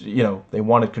 you know, they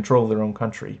wanted control of their own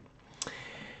country.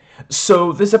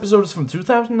 So, this episode is from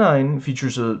 2009,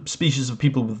 features a species of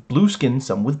people with blue skin,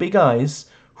 some with big eyes,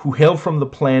 who hail from the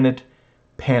planet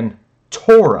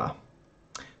Pantora.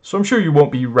 So I'm sure you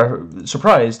won't be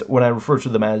surprised when I refer to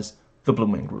them as the Blue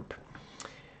Man Group.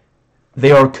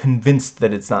 They are convinced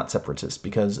that it's not separatist,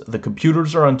 because the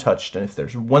computers are untouched, and if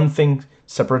there's one thing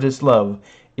separatists love,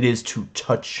 it is to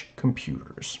touch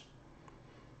computers.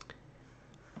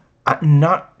 I'm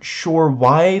not sure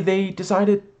why they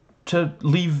decided to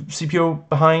leave CPO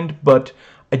behind, but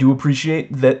I do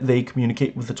appreciate that they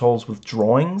communicate with the Tulls with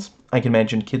drawings. I can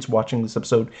imagine kids watching this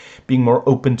episode being more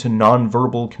open to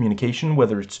non-verbal communication,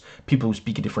 whether it's people who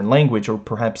speak a different language, or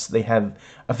perhaps they have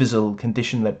a physical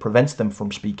condition that prevents them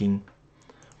from speaking.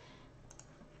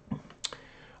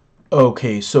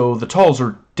 Okay, so the Tulls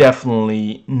are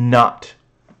definitely not...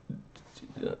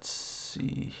 Let's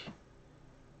see...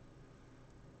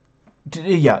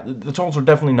 Yeah, the Tulls are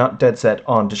definitely not dead set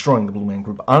on destroying the Blue Man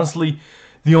Group. Honestly,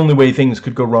 the only way things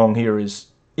could go wrong here is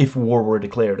if war were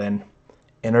declared, and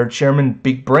our chairman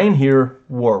Big Brain here,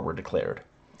 war were declared.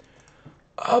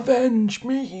 Avenge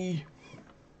me!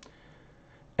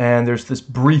 And there's this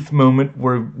brief moment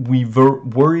where we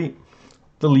worry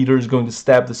the leader is going to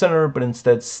stab the center, but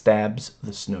instead stabs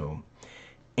the snow.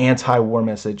 Anti-war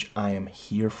message, I am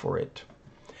here for it.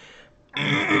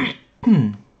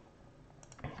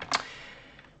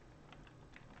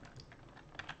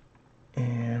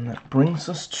 And that brings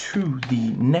us to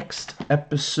the next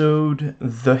episode,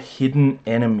 The Hidden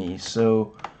Enemy.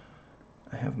 So,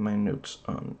 I have my notes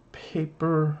on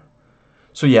paper.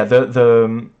 So yeah,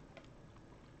 the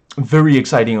very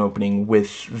exciting opening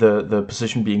with the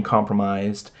position being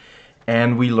compromised.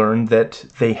 And we learn that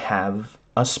they have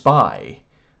a spy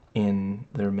in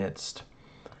their midst.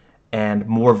 And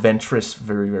more Ventress,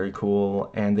 very, very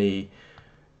cool. And they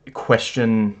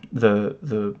question the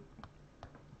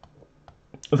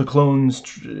clones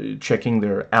checking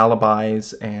their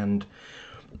alibis, and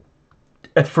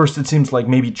at first it seems like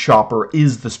maybe Chopper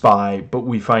is the spy, but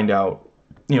we find out,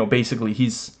 you know, basically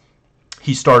he's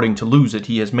starting to lose it.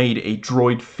 He has made a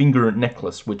droid finger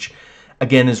necklace, which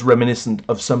again is reminiscent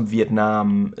of some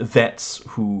Vietnam vets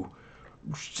who,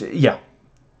 yeah.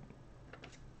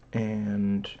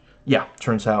 And yeah,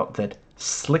 turns out that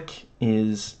Slick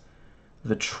is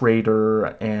the traitor,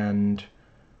 and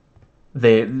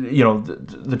they, you know,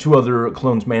 the two other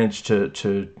clones managed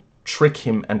to trick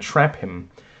him and trap him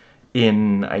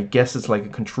in, I guess it's like a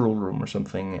control room or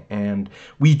something, and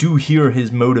we do hear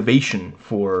his motivation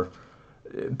for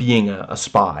being a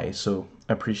spy, so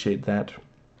I appreciate that.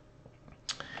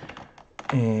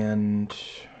 And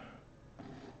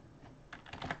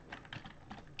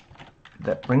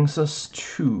that brings us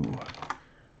to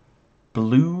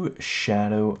Blue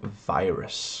Shadow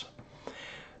Virus.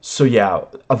 So yeah,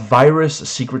 a virus, a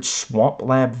secret swamp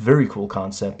lab, very cool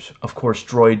concept. Of course,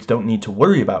 droids don't need to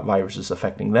worry about viruses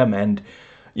affecting them, and,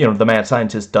 you know, the mad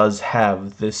scientist does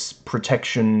have this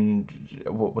protection,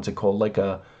 what's it called, like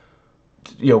a,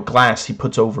 you know, glass he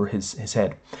puts over his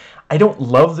head. I don't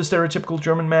love the stereotypical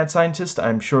German mad scientist.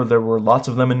 I'm sure there were lots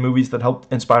of them in movies that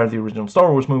helped inspire the original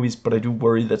Star Wars movies, but I do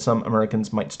worry that some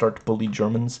Americans might start to bully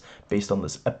Germans based on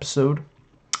this episode.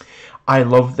 I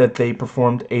love that they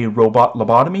performed a robot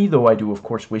lobotomy, though I do, of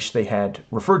course, wish they had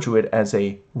referred to it as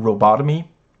a robotomy.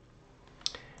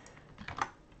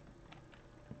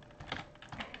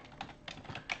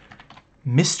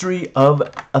 Mystery of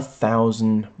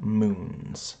 1,000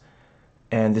 Moons.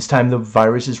 And this time the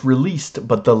virus is released,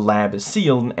 but the lab is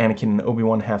sealed, and Anakin and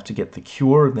Obi-Wan have to get the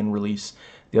cure, and then release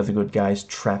the other good guys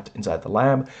trapped inside the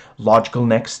lab. Logical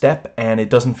next step, and it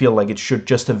doesn't feel like it should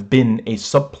just have been a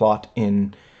subplot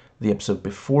in the episode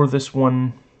before this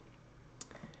one.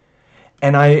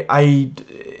 And I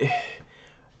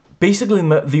basically,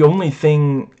 the only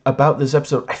thing about this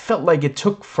episode, I felt like it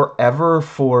took forever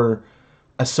for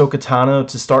Ahsoka Tano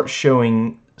to start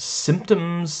showing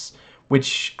symptoms,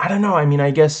 which, I don't know, I mean, I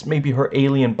guess maybe her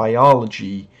alien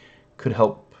biology could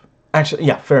help. Actually,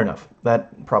 yeah, fair enough.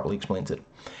 That probably explains it.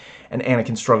 And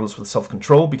Anakin struggles with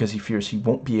self-control because he fears he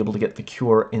won't be able to get the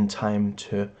cure in time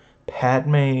to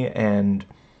Padme, and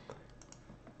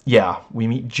yeah, we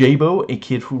meet Jabo, a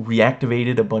kid who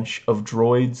reactivated a bunch of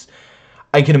droids.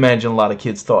 I can imagine a lot of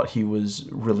kids thought he was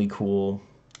really cool.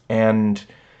 And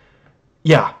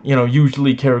yeah, you know,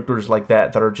 usually characters like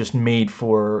that are just made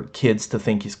for kids to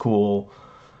think he's cool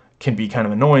can be kind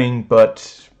of annoying,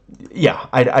 but yeah,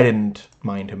 I didn't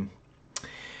mind him.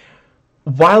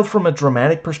 While from a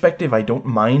dramatic perspective, I don't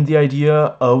mind the idea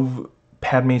of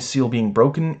Padme's seal being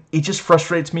broken, it just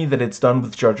frustrates me that it's done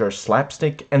with Jar Jar's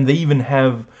slapstick, and they even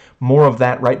have more of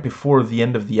that right before the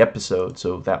end of the episode,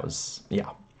 so that was, yeah.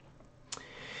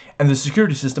 And the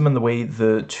security system and the way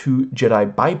the two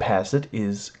Jedi bypass it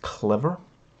is clever.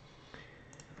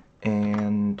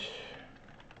 And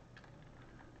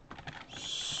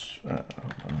hold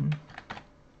on.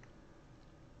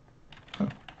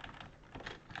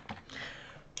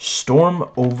 Storm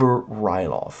over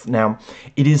Ryloth. Now,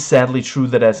 it is sadly true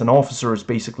that as an officer it's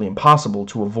basically impossible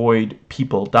to avoid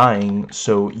people dying,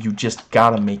 so you just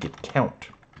gotta make it count.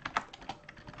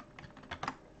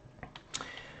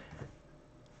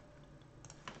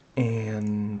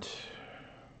 And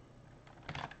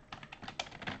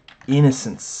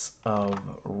innocence of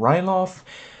Ryloth.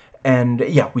 And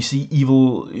yeah, we see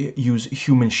evil use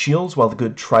human shields while the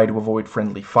good try to avoid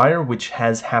friendly fire, which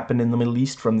has happened in the Middle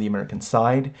East from the American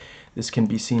side. This can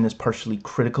be seen as partially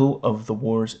critical of the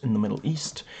wars in the Middle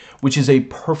East, which is a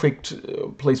perfect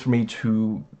place for me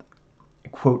to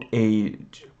quote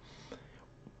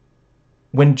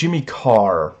when Jimmy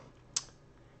Carr,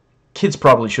 kids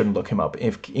probably shouldn't look him up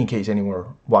in case anyone were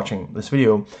watching this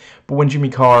video, but when Jimmy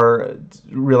Carr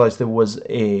realized there was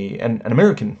an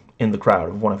American in the crowd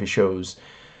of one of his shows,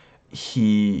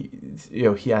 he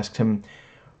asked him,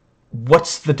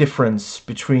 what's the difference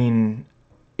between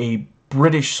a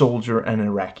British soldier and an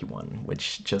Iraqi one?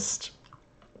 Which just,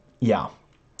 yeah,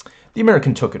 the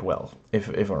American took it well, if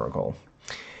I recall.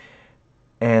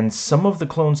 And some of the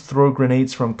clones throw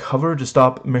grenades from cover to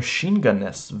stop machine gun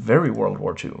nests, very World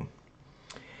War II.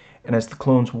 And as the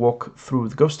clones walk through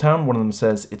the ghost town, one of them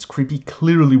says, it's creepy,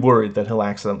 clearly worried that he'll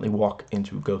accidentally walk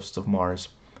into Ghosts of Mars.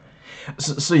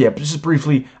 So yeah, just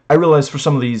briefly, I realize for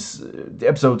some of these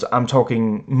episodes I'm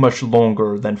talking much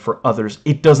longer than for others.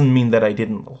 It doesn't mean that I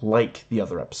didn't like the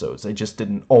other episodes. I just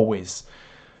didn't always,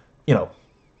 you know,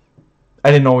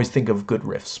 I didn't always think of good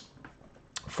riffs,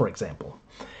 for example.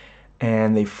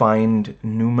 And they find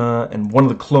Numa, and one of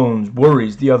the clones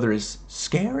worries the other is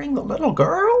scaring the little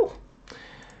girl.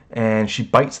 And she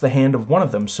bites the hand of one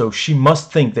of them, so she must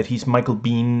think that he's Michael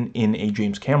Biehn in a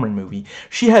James Cameron movie.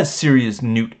 She has serious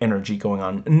Newt energy going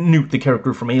on. Newt, the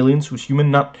character from Aliens, who's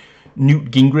human, not Newt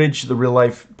Gingrich, the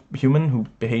real-life human who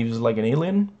behaves like an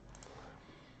alien.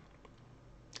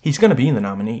 He's going to be in the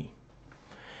nominee.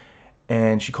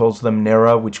 And she calls them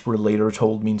Nera, which we're later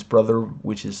told means brother,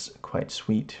 which is quite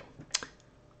sweet.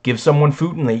 Give someone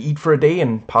food and they eat for a day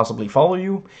and possibly follow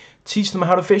you. Teach them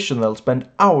how to fish and they'll spend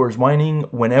hours whining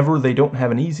whenever they don't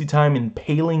have an easy time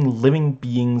impaling living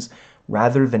beings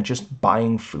rather than just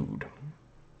buying food.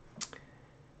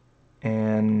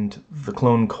 And the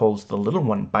clone calls the little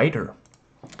one Biter.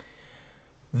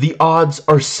 The odds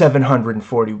are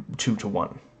 742 to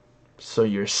 1. So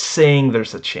you're saying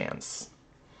there's a chance.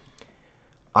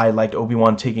 I liked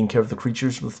Obi-Wan taking care of the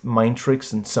creatures with mind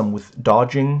tricks and some with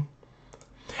dodging.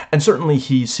 And certainly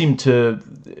he seemed to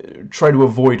try to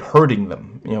avoid hurting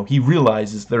them. You know, he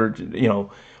realizes they're, you know,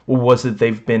 what was it?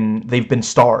 They've been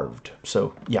starved.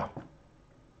 So, yeah.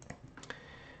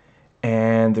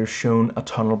 And they're shown a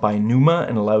tunnel by Numa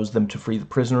and allows them to free the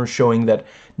prisoners, showing that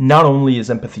not only is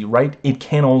empathy right, it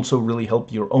can also really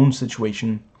help your own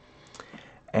situation.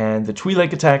 And the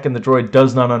Twi'lek attack, and the droid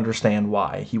does not understand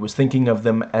why. He was thinking of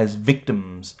them as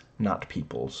victims, not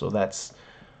people. So that's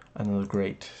another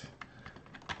great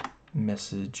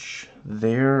message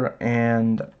there,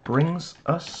 and brings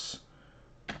us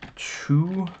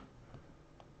to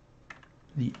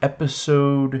the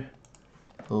episode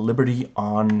Liberty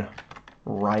on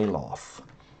Ryloth.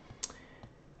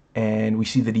 And we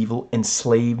see that evil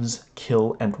enslaves,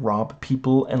 kill, and rob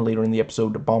people, and later in the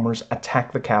episode, the bombers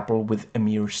attack the capital with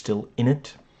Emir still in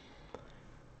it.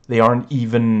 They aren't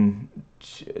even,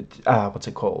 what's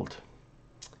it called?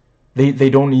 They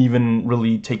don't even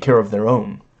really take care of their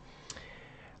own.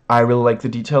 I really like the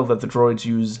detail that the droids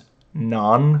use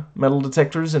non-metal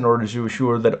detectors in order to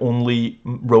assure that only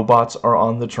robots are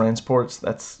on the transports.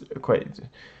 That's quite...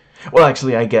 Well,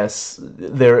 actually, I guess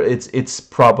it's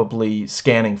probably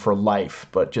scanning for life,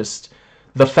 but just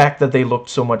the fact that they looked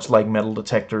so much like metal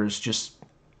detectors, just...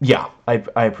 Yeah, I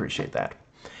appreciate that.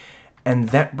 And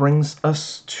that brings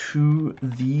us to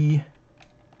the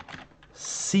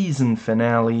season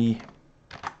finale,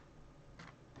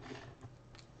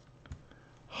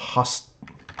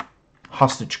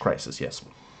 hostage crisis, yes.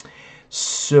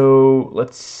 So,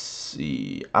 let's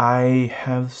see. I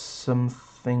have some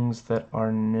things that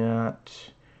are not...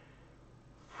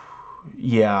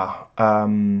 Yeah.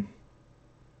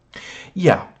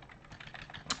 Yeah.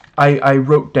 I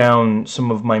wrote down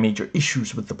some of my major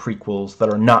issues with the prequels that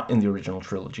are not in the original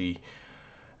trilogy.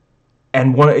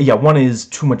 And one is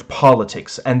too much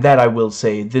politics. And that, I will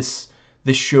say, this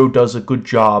show does a good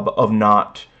job of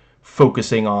not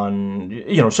focusing on...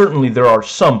 You know, certainly there are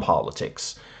some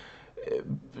politics.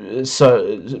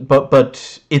 So,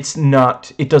 but it's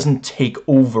not... It doesn't take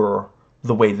over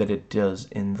the way that it does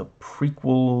in the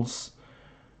prequels.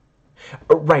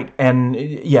 Right, and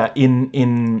yeah,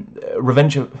 in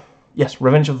Revenge of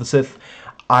the Sith,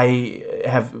 I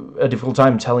have a difficult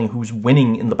time telling who's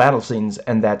winning in the battle scenes,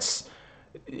 and that's...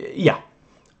 Yeah,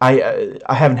 I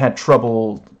haven't had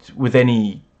trouble with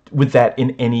that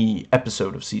in any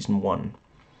episode of Season 1.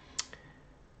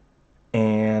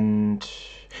 And...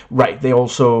 Right, they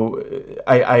also...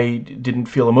 I didn't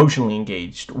feel emotionally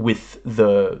engaged with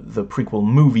the prequel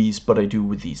movies, but I do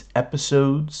with these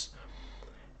episodes.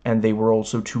 And they were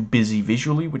also too busy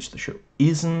visually, which the show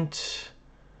isn't.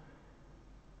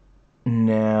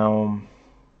 Now...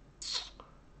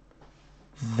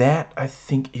 That, I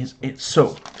think, is it.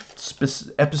 So,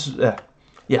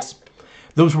 yes.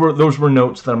 Those were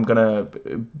notes that I'm gonna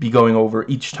be going over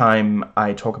each time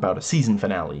I talk about a season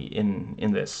finale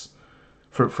in this.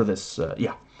 For this,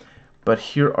 yeah. But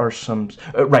here are some...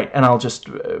 right, and I'll just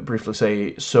briefly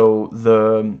say, so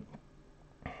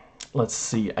let's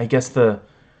see, I guess this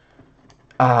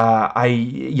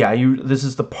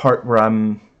is the part where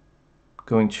I'm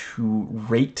going to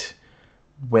rate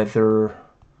whether...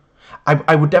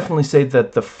 I would definitely say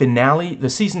that the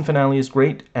season finale is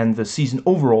great, and the season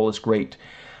overall is great.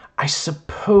 I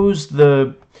suppose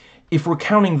if we're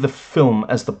counting the film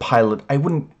as the pilot, I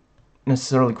wouldn't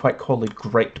necessarily quite call it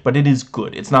great, but it is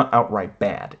good. It's not outright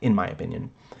bad, in my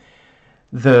opinion.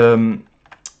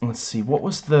 Let's see, what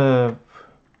was the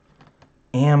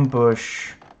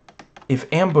Ambush?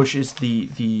 If Ambush is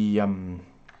hold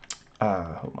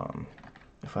on.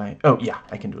 Oh yeah,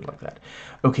 I can do it like that.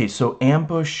 Okay, so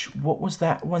Ambush, what was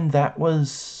that one? That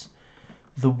was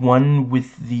the one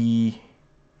with the...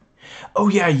 Oh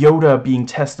yeah, Yoda being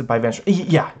tested by Venture.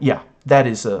 Yeah, that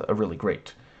is a really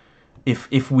great...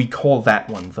 If we call that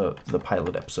one the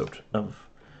pilot episode of...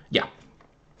 Yeah.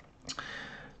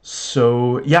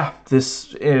 So, yeah,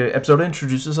 this episode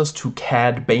introduces us to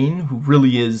Cad Bane, who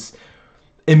really is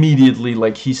immediately,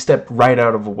 like, he stepped right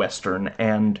out of a Western,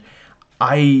 and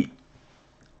I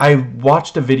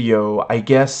watched a video, I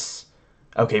guess...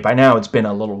 Okay, by now it's been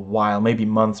a little while, maybe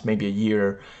months, maybe a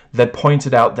year, that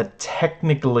pointed out that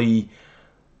technically...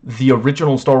 the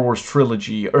original Star Wars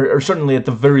trilogy, or certainly at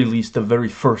the very least the very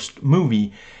first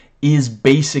movie, is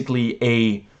basically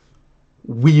a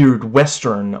weird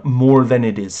Western more than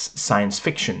it is science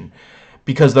fiction.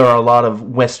 Because there are a lot of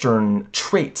Western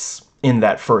traits in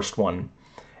that first one.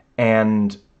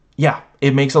 And, yeah,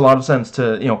 it makes a lot of sense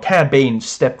to, you know, Cad Bane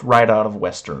stepped right out of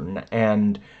Western.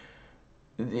 And,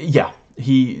 yeah,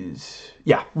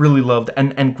 really loved,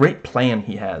 and great plan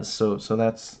he has, so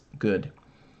that's good.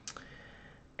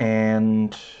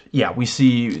 And, yeah, we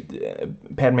see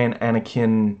Padme and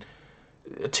Anakin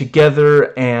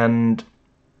together, and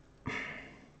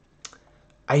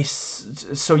I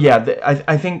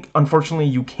think, unfortunately,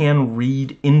 you can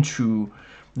read into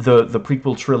the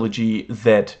prequel trilogy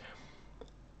that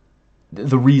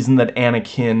the reason that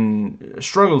Anakin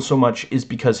struggles so much is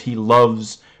because he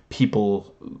loves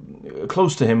people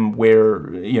close to him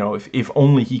where, you know, if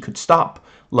only he could stop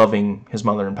loving his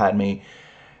mother and Padme.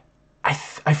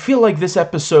 I feel like this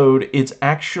episode, it's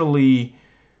actually,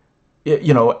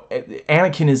 you know,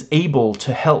 Anakin is able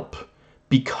to help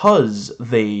because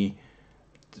they,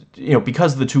 you know,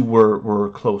 because the two were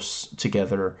close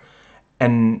together.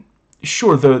 And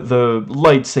sure, the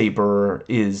lightsaber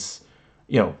is,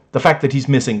 you know, the fact that he's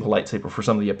missing the lightsaber for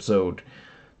some of the episode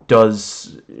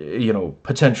does, you know,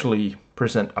 potentially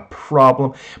present a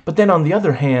problem. But then on the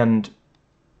other hand,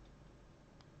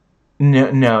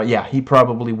 no, yeah, he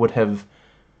probably would have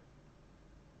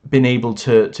been able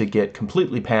to get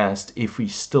completely past if he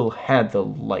still had the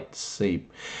lightsaber.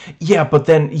 Yeah, but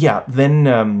then,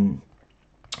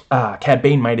 Cad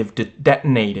Bane might have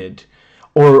detonated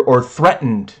or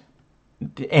threatened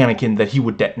Anakin that he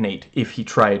would detonate if he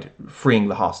tried freeing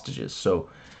the hostages.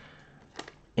 So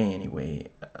anyway,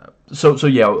 so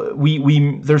yeah,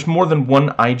 there's more than one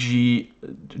IG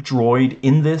droid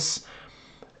in this.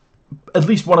 At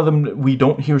least one of them we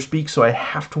don't hear speak, so I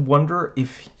have to wonder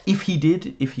if he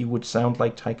did, if he would sound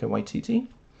like Taika Waititi.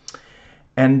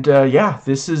 And yeah,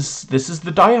 this is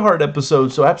the Die Hard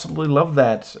episode, so absolutely love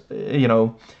that. You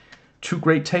know, two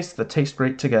great tastes that taste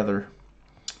great together.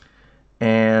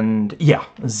 And yeah,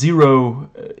 Zero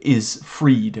is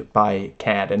freed by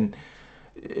Cad, and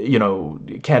you know,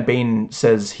 Cad Bane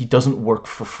says he doesn't work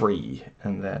for free,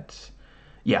 and that,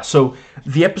 yeah. So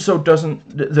the episode doesn't,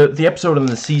 the episode and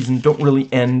the season don't really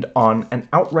end on an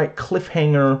outright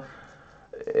cliffhanger.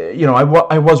 You know,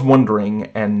 I was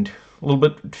wondering and a little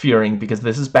bit fearing, because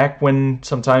this is back when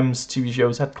sometimes TV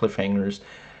shows had cliffhangers.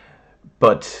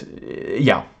 But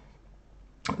yeah,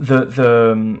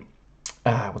 the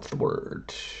what's the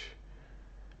word?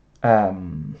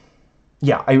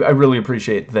 Yeah, I really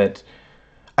appreciate that.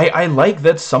 I like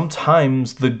that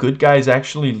sometimes the good guys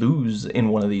actually lose in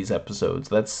one of these episodes.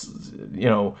 That's, you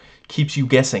know, keeps you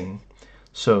guessing.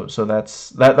 So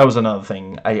that was another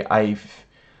thing.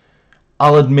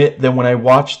 I'll admit that when I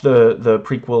watched the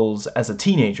prequels as a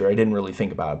teenager, I didn't really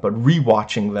think about it. But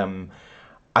rewatching them,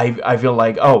 I feel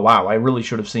like, oh wow, I really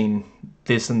should have seen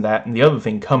this and that and the other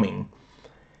thing coming.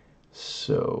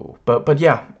 So, but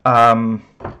yeah,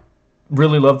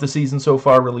 really love the season so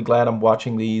far. Really glad I'm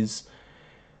watching these,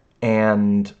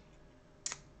 and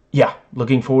yeah,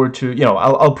 looking forward to, you know,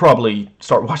 I'll probably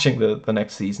start watching the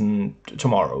next season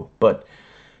tomorrow. But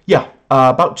yeah,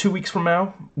 about 2 weeks from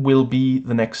now will be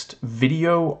the next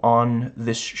video on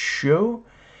this show,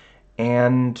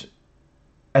 and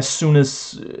as soon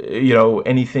as, you know,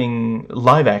 anything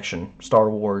live action Star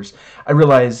Wars, I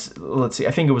realize, let's see,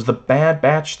 I think it was the Bad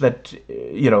Batch that,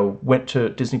 you know, went to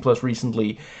Disney Plus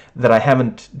recently that I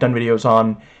haven't done videos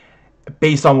on.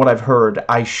 Based on what I've heard,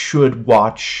 I should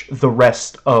watch the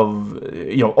rest of,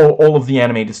 you know, all of the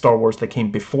animated Star Wars that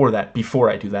came before that, before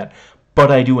I do that.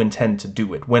 But I do intend to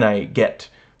do it when I get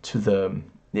to the,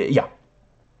 yeah.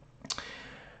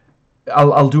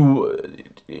 I'll do,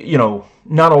 you know,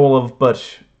 not all of, but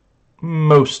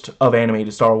most of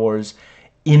animated Star Wars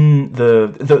in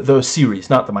the series,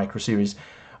 not the micro series.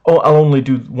 Oh, I'll only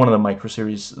do one of the micro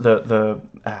series. Let's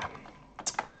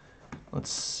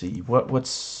see,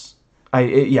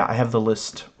 yeah, I have the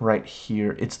list right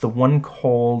here. It's the one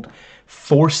called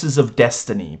Forces of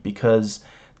Destiny, because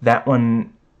that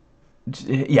one,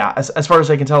 yeah, as far as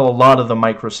I can tell, a lot of the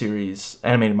micro series,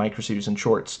 animated micro series and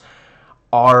shorts,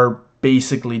 are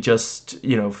basically just,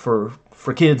 you know, for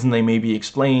kids, and they maybe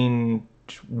explain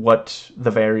what the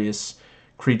various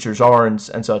creatures are and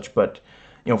such. But,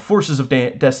 you know, Forces of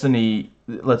Destiny,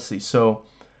 let's see, so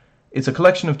it's a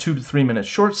collection of 2 to 3 minute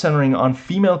shorts centering on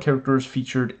female characters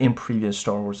featured in previous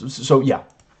Star Wars. So yeah,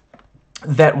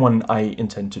 that one I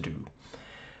intend to do.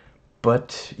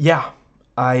 But yeah,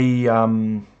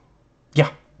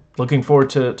 yeah, looking forward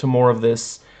to more of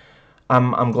this.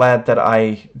 I'm glad that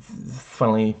I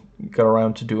finally got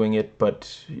around to doing it,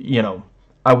 but, you know,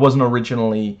 I wasn't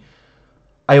originally,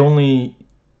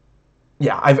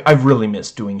 yeah, I've really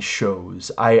missed doing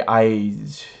shows.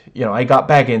 You know, I got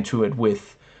back into it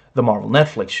with the Marvel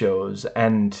Netflix shows,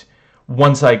 and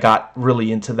once I got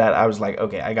really into that, I was like,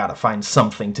 okay, I gotta find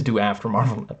something to do after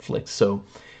Marvel Netflix. So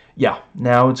yeah,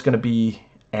 now it's gonna be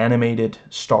animated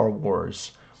Star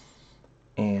Wars,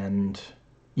 and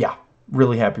yeah,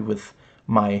 really happy with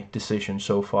my decision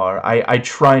so far. I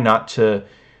try not to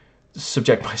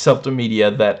subject myself to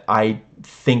media that I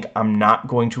think I'm not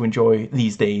going to enjoy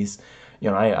these days.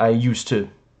 You know, I used to,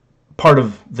 part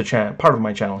of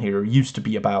my channel here used to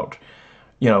be about,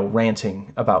 you know,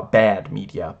 ranting about bad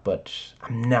media, but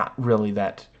I'm not really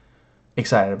that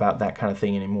excited about that kind of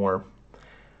thing anymore.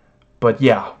 But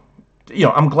yeah, you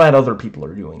know, I'm glad other people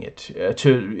are doing it.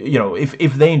 You know,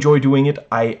 if they enjoy doing it,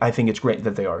 I think it's great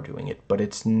that they are doing it, but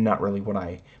it's not really what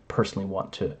I personally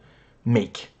want to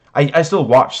make. I still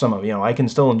watch some of, you know, I can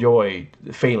still enjoy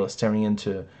Phaelus turning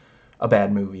into a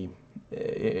bad movie,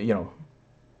 you know.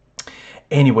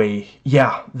 Anyway,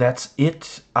 yeah, that's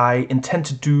it. I intend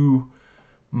to do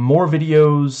more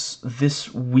videos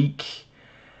this week.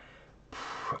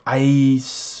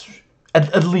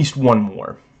 At least one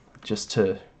more, just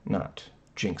to not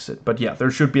jinx it. But yeah,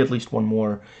 there should be at least one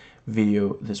more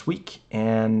video this week,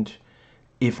 and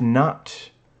if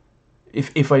not,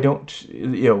 if I don't,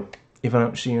 you know, if I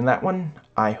don't see you in that one,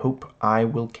 I hope I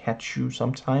will catch you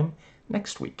sometime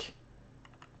next week.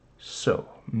 So,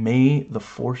 may the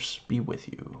Force be with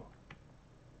you.